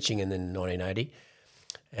started teaching, and then 1980,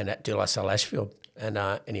 and at De La Salle Ashfield. And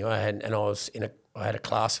anyway, I had a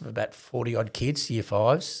class of about 40 odd kids, year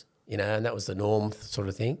fives, you know, and that was the norm sort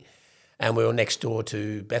of thing. And we were next door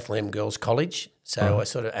to Bethlehem Girls College, so I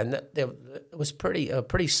sort of, and it was a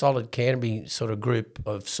pretty solid Canterbury sort of group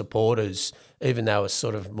of supporters, even though it was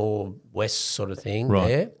sort of more west sort of thing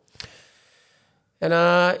there. And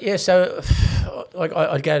so like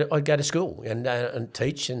I'd go to school and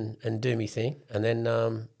teach and do my thing, and then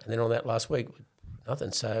on that last week,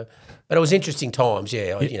 nothing. So, but it was interesting times,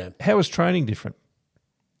 you know. How was training different,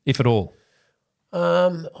 if at all?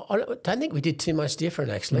 I don't think we did too much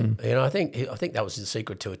different, actually. You know, I think that was the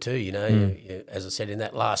secret to it too. You know, as I said, in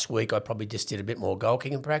that last week, I probably just did a bit more goal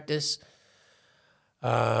kicking practice.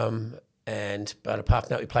 But apart from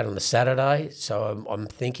that, we played on the Saturday, so I'm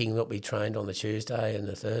thinking that we trained on the Tuesday and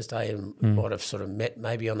the Thursday, and we might have sort of met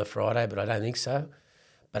maybe on the Friday, but I don't think so.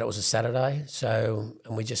 But it was a Saturday,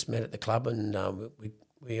 and we just met at the club, and I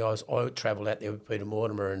travelled out there with Peter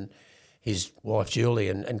Mortimer and his wife Julie,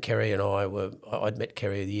 and Kerry and I'd met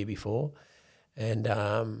Kerry the year before, and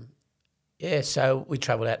so we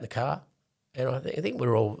travelled out in the car, and I think I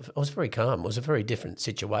was very calm. It was a very different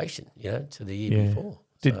situation, you know, to the year before.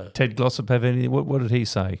 Did Ted Glossop have anything? What did he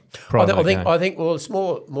say? I think well, it's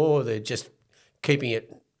more the just keeping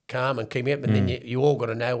it calm and keeping it, but then you all got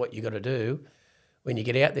to know what you got to do when you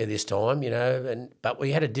get out there this time, you know. But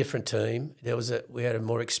we had a different team. We had a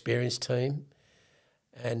more experienced team.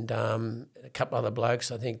 And a couple other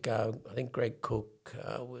blokes. I think Greg Cook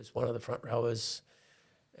was one of the front rowers,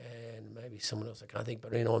 and maybe someone else I can't think.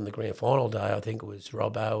 But on the grand final day, I think it was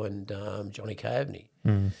Robbo and Johnny Coveney.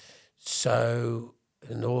 So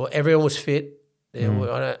everyone was fit,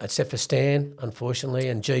 except for Stan, unfortunately,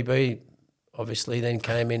 and GB obviously then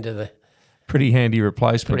came into the pretty handy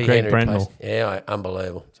replacement. Greg Brentnell,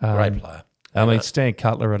 unbelievable, great player. I mean, Stan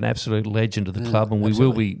Cutler, an absolute legend of the club, and we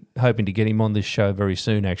will be hoping to get him on this show very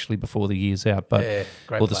soon, actually, before the year's out, the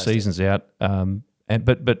season's out.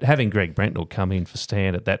 But having Greg Brentnell come in for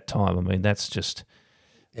Stan at that time, I mean, that's just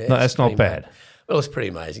that's not bad. Well, it was pretty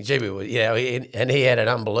amazing. GB was, and he had an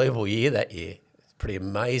unbelievable year that year. It's pretty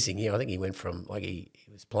amazing. You know, I think he went from he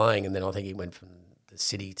was playing, and then I think he went from the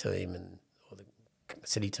city team and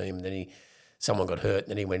then someone got hurt,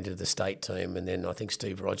 and then he went to the state team, and then I think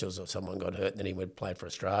Steve Rogers or someone got hurt, and then he went played for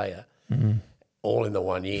Australia, all in the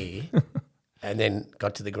 1 year, and then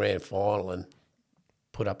got to the grand final and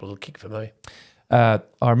put up a little kick for me. I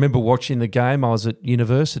remember watching the game. I was at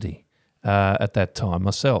university at that time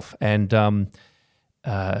myself, and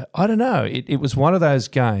I don't know, it was one of those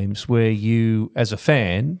games where you, as a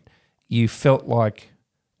fan, you felt like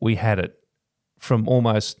we had it from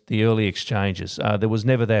almost the early exchanges. There was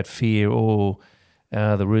never that fear,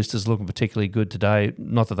 the Roosters looking particularly good today.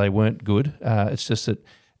 Not that they weren't good. It's just that,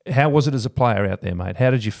 how was it as a player out there, mate? How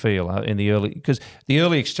did you feel in the early, because the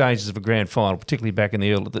early exchanges of a grand final, particularly back in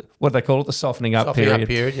the early, what do they call it, the softening up period?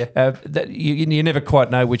 You never quite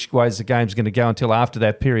know which ways the game's going to go until after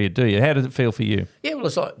that period, do you? How did it feel for you? Yeah, well,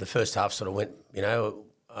 it's like the first half sort of went, you know,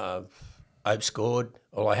 Ope scored.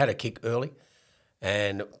 Well, I had a kick early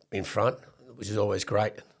and in front, which is always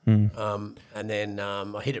great. And then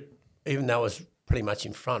I hit it, even though I was pretty much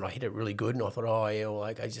in front, I hit it really good, and I thought, oh, yeah, well,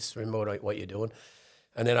 I just remember what you're doing.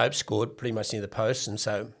 And then Ope scored pretty much near the post, and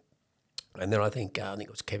then I think it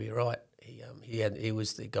was Kevy Wright. He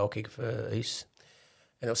was the goal kicker for East.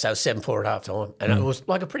 And it was 7-4 at half time. And it was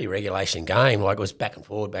like a pretty regulation game. Like it was back and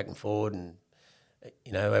forward. And,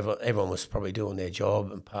 everyone was probably doing their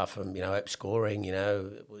job. Apart from, Ope scoring,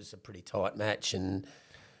 it was a pretty tight match. And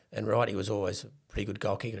Wrighty was always a pretty good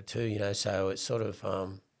goal kicker too, So it's sort of,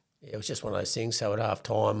 it was just one of those things. So at half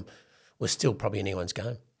time was still probably anyone's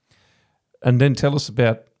game. And then tell us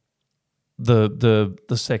about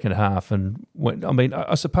the second half, and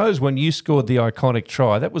I suppose when you scored the iconic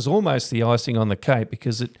try, that was almost the icing on the cake,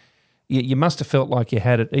 because you must have felt like you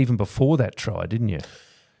had it even before that try, didn't you?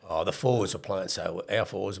 Oh, the forwards were playing our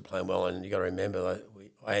forwards were playing well, and you got to remember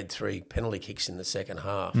I had 3 penalty kicks in the second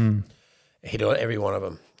half. I hit every one of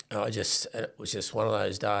them. It was just one of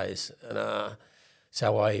those days, and it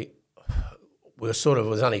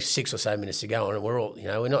was only 6 or so minutes to go, and we're all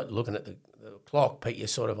we're not looking at the clock, but you're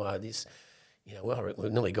sort of this.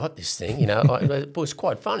 We've nearly got this thing, It was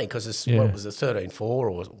quite funny because it was a 13-4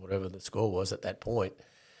 or whatever the score was at that point.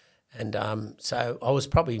 And so I was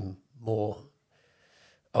probably more,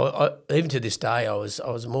 even to this day, I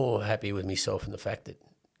was more happy with myself in the fact that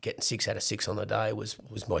getting 6 out of 6 on the day was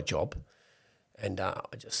my job. And I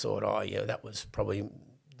just thought, that was probably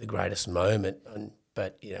the greatest moment.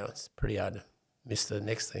 But it's pretty hard to miss the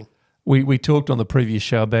next thing. We talked on the previous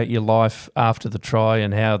show about your life after the try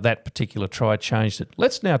and how that particular try changed it.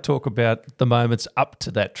 Let's now talk about the moments up to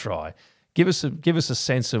that try. Give us a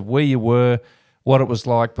sense of where you were, what it was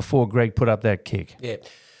like before Greg put up that kick. Yeah,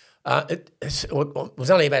 it was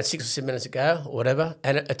only about 6 or 7 minutes ago, or whatever.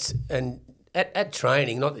 And at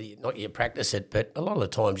training, not that you practice it, but a lot of the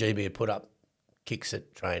time GB would put up kicks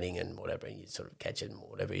at training and whatever, and you sort of catch it and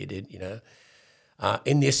whatever you did,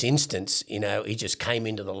 In this instance, he just came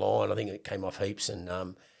into the line. I think it came off heaps,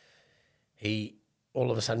 and he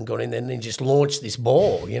all of a sudden got in there and then just launched this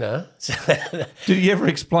ball, So Did he ever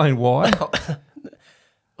explain why?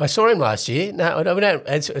 I saw him last year. No, we don't.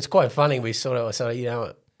 It's quite funny. We sort of, how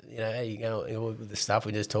you go with the stuff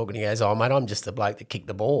we're just talking. He goes, "Oh, mate, I'm just the bloke that kicked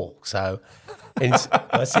the ball." So, and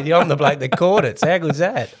I said, "Yeah, I'm the bloke that caught it." So how good's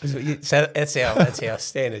that? So that's our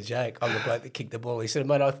standard joke. I'm the bloke that kicked the ball. He said,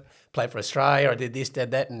 "Mate, I played for Australia. I did this,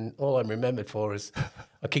 did that, and all I'm remembered for is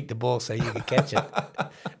I kicked the ball so you could catch it."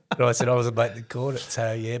 And I said I was the bloke that caught it.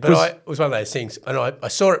 So yeah, but it was one of those things. And I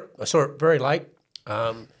saw it. I saw it very late.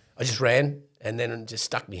 I just ran and then just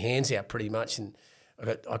stuck my hands out pretty much, and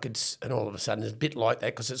I could, and all of a sudden it's a bit like that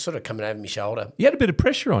because it's sort of coming over my shoulder. You had a bit of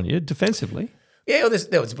pressure on you defensively. Yeah, well,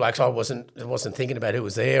 there was blokes. I wasn't thinking about who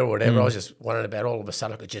was there or whatever. I was just wondering about. All of a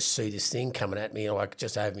sudden, I could just see this thing coming at me, like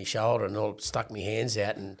just over my shoulder, and all stuck my hands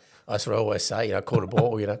out. And I sort of always say, caught a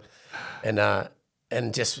ball,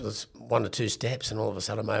 and just was 1 or 2 steps, and all of a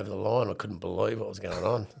sudden I'm over the line. I couldn't believe what was going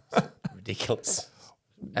on. Ridiculous.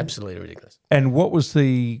 Absolutely ridiculous. And what was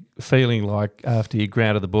the feeling like after you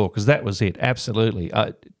grounded the ball? Because that was it, absolutely.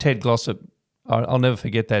 Ted Glossop, I'll never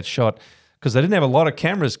forget that shot, because they didn't have a lot of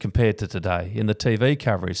cameras compared to today in the TV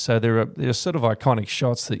coverage. So there are sort of iconic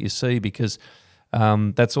shots that you see because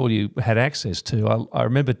that's all you had access to. I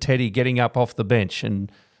remember Teddy getting up off the bench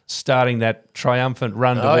and starting that triumphant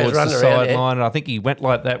run towards the sideline. And I think he went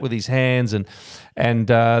like that with his hands and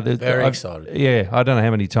very excited. Yeah, I don't know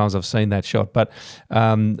how many times I've seen that shot, but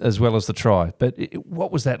as well as the try. But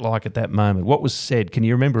what was that like at that moment? What was said? Can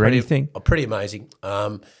you remember anything? Pretty amazing.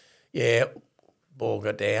 Yeah, ball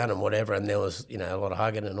got down and whatever, and there was a lot of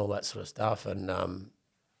hugging and all that sort of stuff.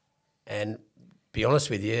 And be honest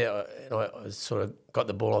with you, I sort of got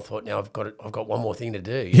the ball. I thought, now I've got one more thing to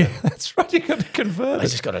do. Yeah, that's right. You got to convert. I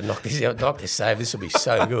just got to knock this out, knock this save. This will be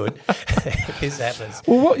so good. If this happens.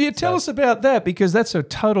 Well, tell us about that, because that's a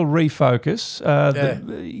total refocus.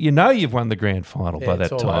 You've won the grand final by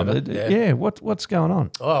that time. What's going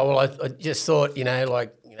on? Oh well, I just thought, and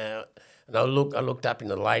I looked up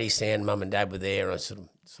into the ladies' stand. Mum and Dad were there, and I sort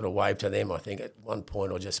of waved to them. I think at one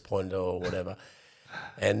point, or just pointed or whatever,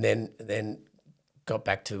 and then got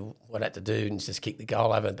back to what I had to do and just kick the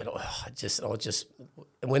goal over. But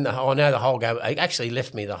when the whole game, it actually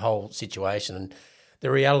left me the whole situation, and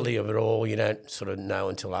the reality of it all, you don't sort of know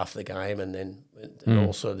until after the game, and then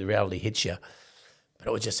also the reality hits you.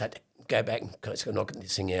 But I just had to go back and knock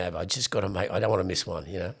this thing over. I just got to I don't want to miss one,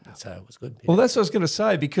 So it was good. Well, that's what I was going to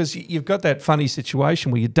say, because you've got that funny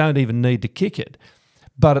situation where you don't even need to kick it.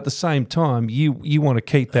 But at the same time, you want to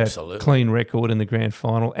keep that clean record in the grand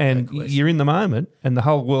final, and you're in the moment, and the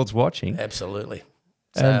whole world's watching. Absolutely.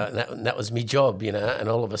 So and that was my job, you know. And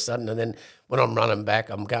all of a sudden, and then when I'm running back,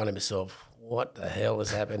 I'm going to myself, what the hell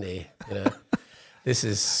has happened here? You know, this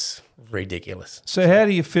is ridiculous. So how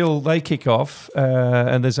do you feel they kick off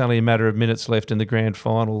and there's only a matter of minutes left in the grand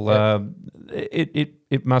final?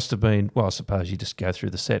 It must have been, well, I suppose you just go through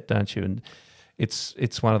the set, don't you? And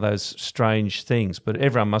it's one of those strange things, but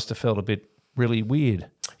everyone must have felt a bit really weird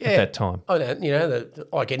at that time. Oh, you know,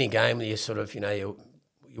 like any game, you sort of, you know, you're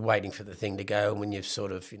waiting for the thing to go, and when you've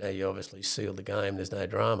sort of, you know, you obviously seal the game, there's no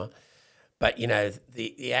drama. But, you know,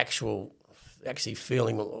 the actually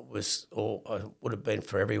feeling was, or would have been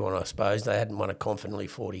for everyone, I suppose. They hadn't won a comp in nearly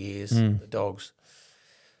 40 years, the Dogs.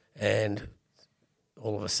 And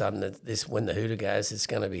all of a sudden, when the hooter goes, it's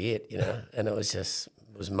going to be it, you know. And it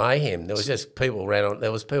was mayhem. There was just people running.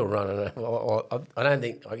 I don't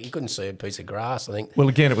think you couldn't see a piece of grass. I think. Well,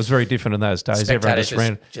 again, it was very different in those days. Everyone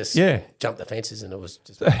just ran, jumped the fences, and it was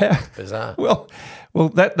just bizarre. Well,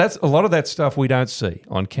 that's a lot of that stuff we don't see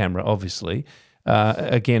on camera, obviously.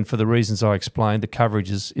 Again, for the reasons I explained, the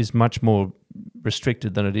coverage is much more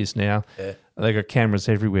restricted than it is now. Yeah. They've got cameras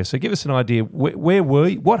everywhere. So give us an idea. Where were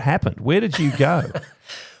you? What happened? Where did you go?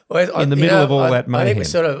 In the middle of all that mayhem. I think we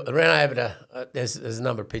sort of ran over to, there's a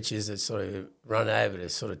number of pictures that sort of run over to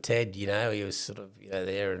sort of Ted, you know, he was sort of, you know,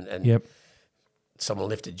 there and someone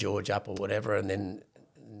lifted George up or whatever, and then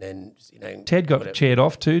you know. Ted got chaired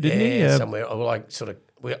off too, didn't he? Yeah, somewhere. Like sort of,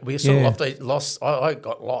 we sort of lost, I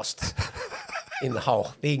got lost in the whole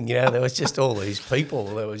thing, you know. There was just all these people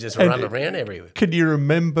that were just running around everywhere. Can you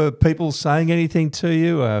remember people saying anything to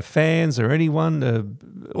you, fans or anyone,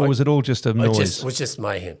 or was it all just a noise? It was just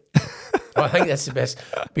mayhem. I think that's the best,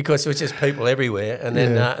 because it was just people everywhere, and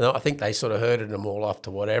then I think they sort of herded them all off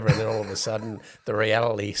to whatever, and then all of a sudden the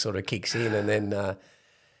reality sort of kicks in, and then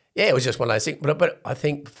it was just one of those things. But I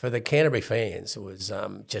think for the Canterbury fans, it was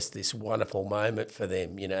just this wonderful moment for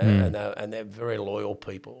them, you know, and they're very loyal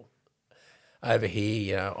people over here.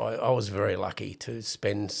 You know, I was very lucky to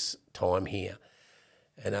spend time here,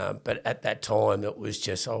 and but at that time it was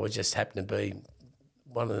just, I was just happened to be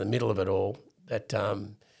one in the middle of it all that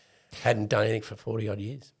hadn't done anything for 40-odd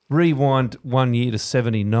years. Rewind 1 year to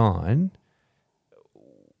 79,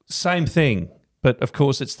 same thing, but of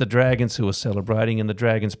course it's the Dragons who are celebrating and the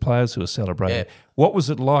Dragons players who are celebrating. Yeah. What was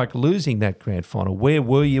it like losing that grand final? Where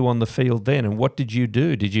were you on the field then, and what did you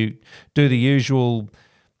do? Did you do the usual,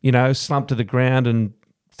 you know, slump to the ground and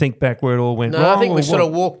think back where it all went wrong? No, I think we sort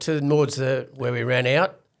of walked towards where we ran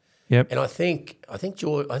out. Yep. And I think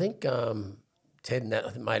Ted and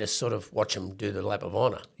that made us sort of watch them do the lap of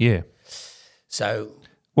honour. Yeah. So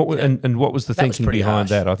what was, and what was the thinking behind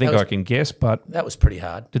that? I think I can guess, but that was pretty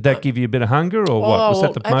hard. Did that give you a bit of hunger, or what? Was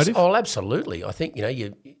that the motive? Oh, absolutely. I think, you know,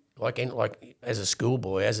 you like as a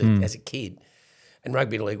schoolboy, as a kid, and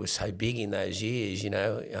rugby league was so big in those years. You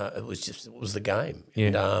know, it was the game.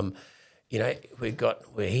 Yeah. And you know,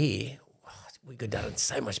 we're here. We could have done it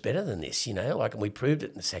so much better than this, you know. Like, and we proved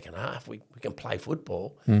it in the second half. We can play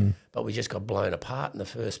football, but we just got blown apart in the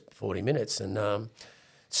first 40 minutes. And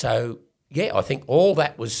so, yeah, I think all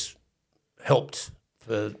that was helped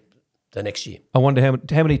for the next year. I wonder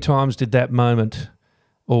how many times did that moment,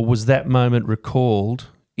 or was that moment recalled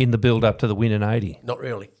in the build-up to the win in 80? Not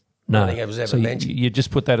really. No. I don't think it was ever mentioned. You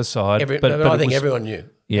just put that aside. But I think everyone knew.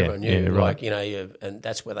 Yeah, everyone knew. Yeah, right. Like, you know, and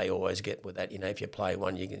that's where they always get with that. You know, if you play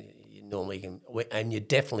one, you normally can, and you're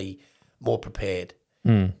definitely more prepared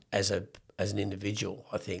as an individual,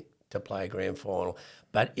 I think, to play a grand final.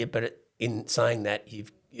 But in saying that,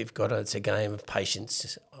 you've got it's a game of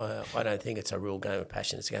patience. I don't think it's a real game of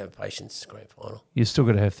passion. It's a game of patience. Grand final. You still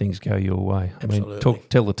got to have things go your way. Absolutely. I mean,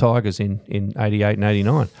 tell the Tigers in 88 and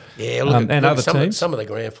 89. Yeah, look, and other teams. Some of the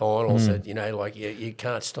grand finals that, you know, like you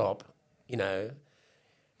can't stop. You know,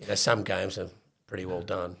 some games are pretty well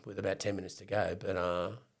done with about 10 minutes to go,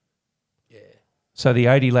 but. Yeah. So the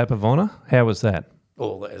 80 lap of honour, how was that?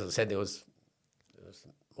 Well, as I said, there was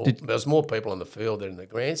more people on the field than in the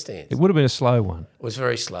grandstands. It would have been a slow one. It was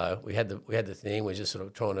very slow. We had the thing. We were just sort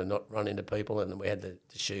of trying to not run into people, and then we had the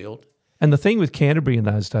shield. And the thing with Canterbury in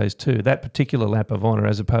those days too, that particular lap of honour,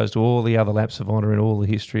 as opposed to all the other laps of honour in all the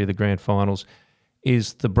history of the grand finals,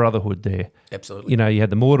 is the brotherhood there. Absolutely. You know, you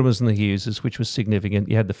had the Mortimers and the Hugheses, which was significant.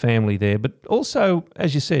 You had the family there. But also,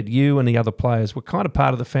 as you said, you and the other players were kind of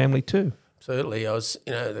part of the family too. Absolutely. I was,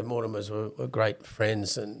 you know, the Mortimers were great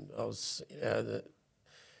friends, and I was, you know,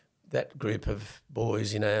 that group of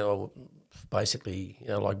boys, you know, basically, you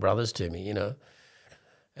know, like brothers to me, you know.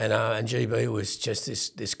 And GB was just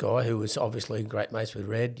this guy who was obviously great mates with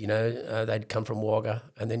Red, you know. They'd come from Wagga,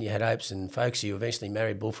 and then you had Opes and folks who eventually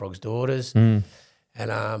married Bullfrog's daughters. And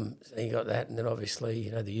so you got that, and then obviously,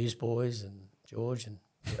 you know, the Hughes boys and George, and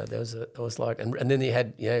there was like, and then you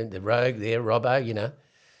had the rogue there, Robbo,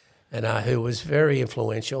 and who was very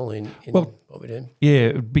influential in what we're doing.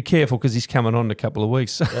 Yeah, be careful because he's coming on in a couple of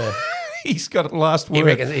weeks. He's got it last word.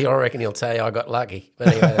 I reckon he'll tell you I got lucky. But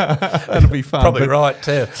anyway, that'll be fun. Probably right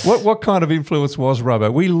too. What kind of influence was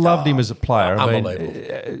Robbo? We loved him as a player.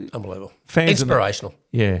 Unbelievable. Fans inspirational.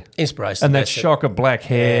 Inspirational. And that shock of black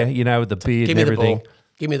hair, with the beard and everything.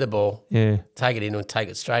 Give me the ball. Yeah. Take it in and take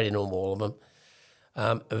it straight into all of them.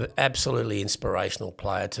 Absolutely inspirational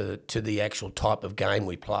player to the actual type of game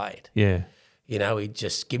we played. Yeah. He'd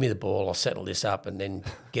just give me the ball, I'll settle this up and then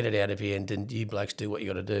get it out of here and then you blokes do what you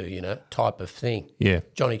got to do, type of thing. Yeah.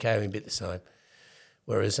 Johnny came a bit the same.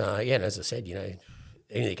 Whereas, and as I said,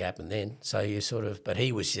 anything happened then. So you but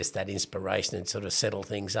he was just that inspiration and sort of settle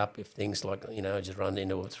things up if things like, just run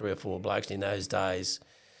into 3 or 4 blokes in those days.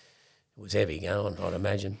 It was heavy going, I'd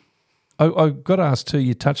imagine. I got to ask too,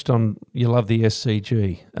 you touched on you love the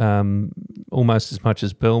SCG almost as much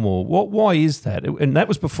as Belmore. Why is that? And that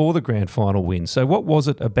was before the grand final win. So what was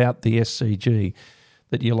it about the SCG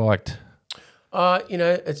that you liked?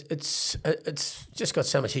 It's just got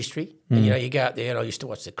so much history. And, you go out there and I used to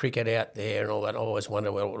watch the cricket out there and all that. I always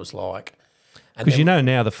wondered what it was like. Because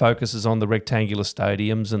now the focus is on the rectangular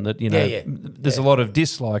stadiums and that, there's a lot of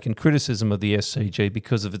dislike and criticism of the SCG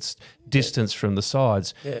because of its distance from the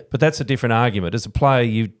sides. Yeah. But that's a different argument. As a player,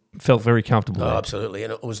 you felt very comfortable there. Absolutely.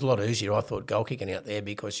 And it was a lot easier, I thought, goal kicking out there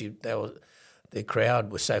because the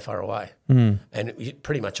crowd was so far away and you're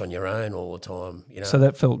pretty much on your own all the time. So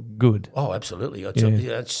that felt good. Oh, absolutely.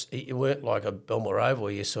 You weren't like a Belmore Oval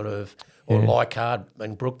where you or Leichhardt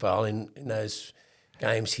and Brookvale in those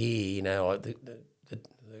games here, the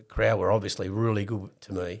crowd were obviously really good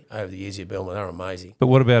to me over the years at Belmore. They were amazing. But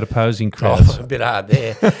what about opposing crowds? A bit hard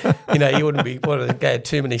there. You wouldn't be wanting to go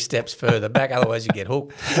too many steps further back, otherwise you get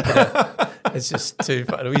hooked. It's just too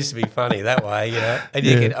funny. It used to be funny that way, And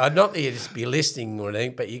you could, not that you'd just be listening or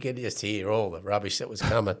anything, but you could just hear all the rubbish that was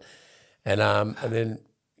coming. And then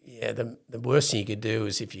the worst thing you could do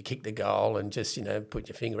is if you kicked the goal and just, put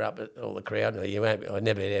your finger up at all the crowd. I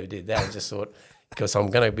never ever did that. I just thought, because I'm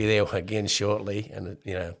going to be there again shortly, and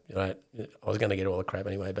I was going to get all the crap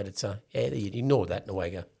anyway. But it's you ignore that and away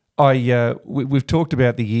you go. We've talked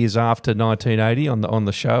about the years after 1980 on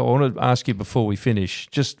the show. I want to ask you before we finish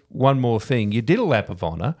just one more thing. You did a lap of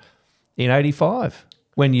honour in '85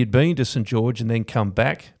 when you'd been to St George and then come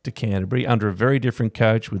back to Canterbury under a very different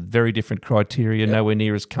coach with very different criteria, nowhere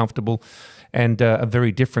near as comfortable, and a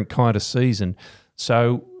very different kind of season.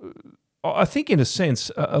 So I think, in a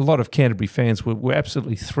sense, a lot of Canterbury fans were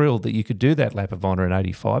absolutely thrilled that you could do that lap of honour in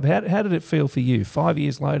 '85. How did it feel for you 5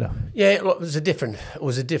 years later? Yeah, look, it was a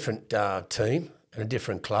different team and a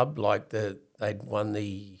different club. Like they'd won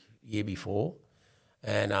the year before,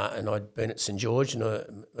 and I'd been at St George, and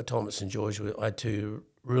my time at St George, I had 2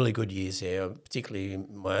 really good years there. Particularly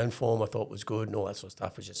my own form, I thought was good, and all that sort of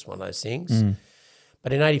stuff was just one of those things.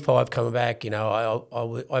 But in '85, coming back,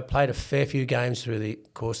 I played a fair few games through the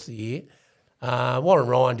course of the year. Warren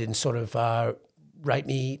Ryan didn't sort of rate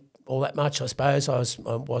me all that much, I suppose. I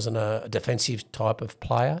wasn't a defensive type of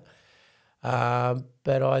player.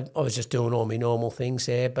 But I was just doing all my normal things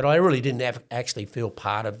there. But I really didn't actually feel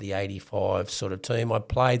part of the '85 sort of team. I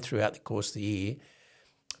played throughout the course of the year,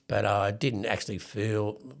 but I didn't actually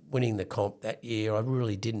feel winning the comp that year. I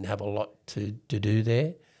really didn't have a lot to do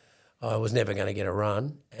there. I was never going to get a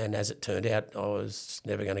run, and as it turned out, I was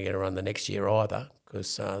never going to get a run the next year either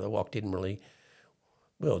because the WOC didn't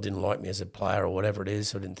like me as a player or whatever it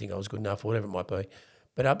is. I didn't think I was good enough or whatever it might be.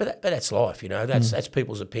 But that's life, That's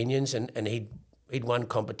people's opinions, and he'd won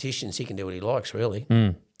competitions. He can do what he likes, really.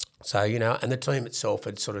 So, and the team itself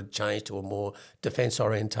had sort of changed to a more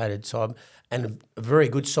defence-orientated side and a very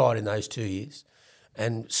good side in those 2 years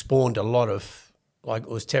and spawned a lot of, like it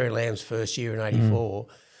was Terry Lamb's first year in '84,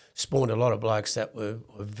 spawned a lot of blokes that were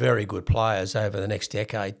very good players over the next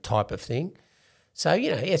decade type of thing. So,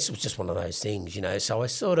 it was just one of those things, So I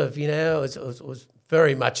sort of, it was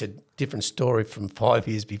very much a different story from 5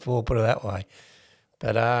 years before, put it that way.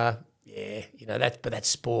 But, that's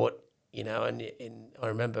sport, and I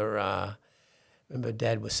remember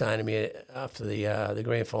Dad was saying to me after the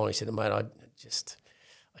grand final, he said, mate, I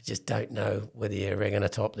just don't know whether you're ever going to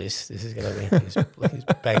top this. This is going to be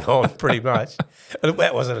bang on pretty much. And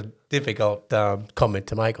that wasn't a difficult comment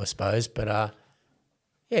to make, I suppose. But,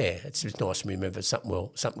 it's just nice to remember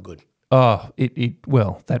something good. Oh,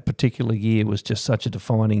 that particular year was just such a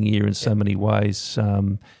defining year in so many ways.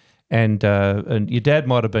 And your dad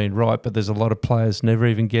might have been right, but there's a lot of players never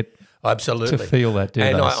even get to feel that, do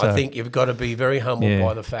they? And I think you've got to be very humbled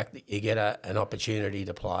by the fact that you get an opportunity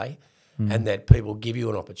to play. and that people give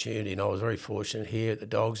you an opportunity. And I was very fortunate here at the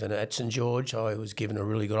Dogs and at St George. I was given a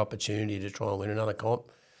really good opportunity to try and win another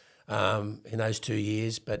comp in those 2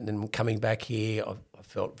 years. But then coming back here, I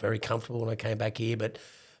felt very comfortable when I came back here. But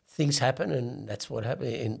things happen, and that's what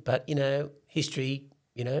happened. But, history,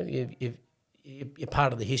 you're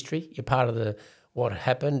part of the history. You're part of what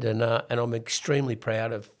happened, and I'm extremely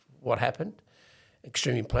proud of what happened,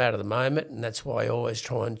 extremely proud of the moment, and that's why I always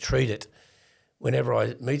try and treat it whenever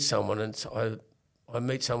I meet someone, and I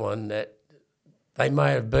meet someone that they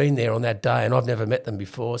may have been there on that day and I've never met them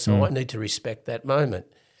before, so I need to respect that moment.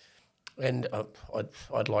 And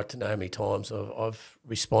I'd like to know how many times I've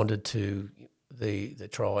responded to the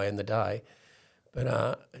try and the day,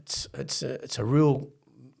 but it's a real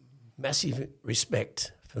massive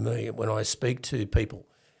respect for me when I speak to people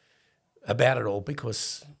about it all,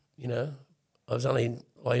 because even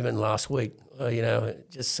last week,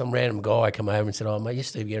 just some random guy come over and said, "Oh, mate, you're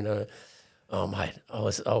Steve Gearin." Oh, mate, I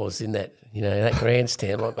was in that, that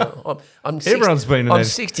grandstand. I'm Everyone's been in I'm that.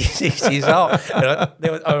 66 years old.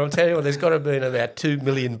 And I'll tell you what, there's got to have been about 2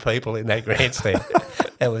 million people in that grandstand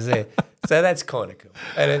that was there. So that's kind of cool.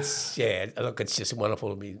 And it's just wonderful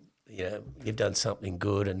to be, you've done something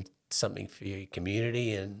good and something for your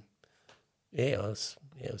community. And it was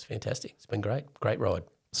fantastic. It's been great. Great ride.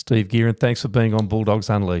 Steve Gearin, thanks for being on Bulldogs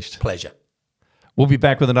Unleashed. Pleasure. We'll be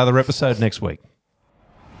back with another episode next week.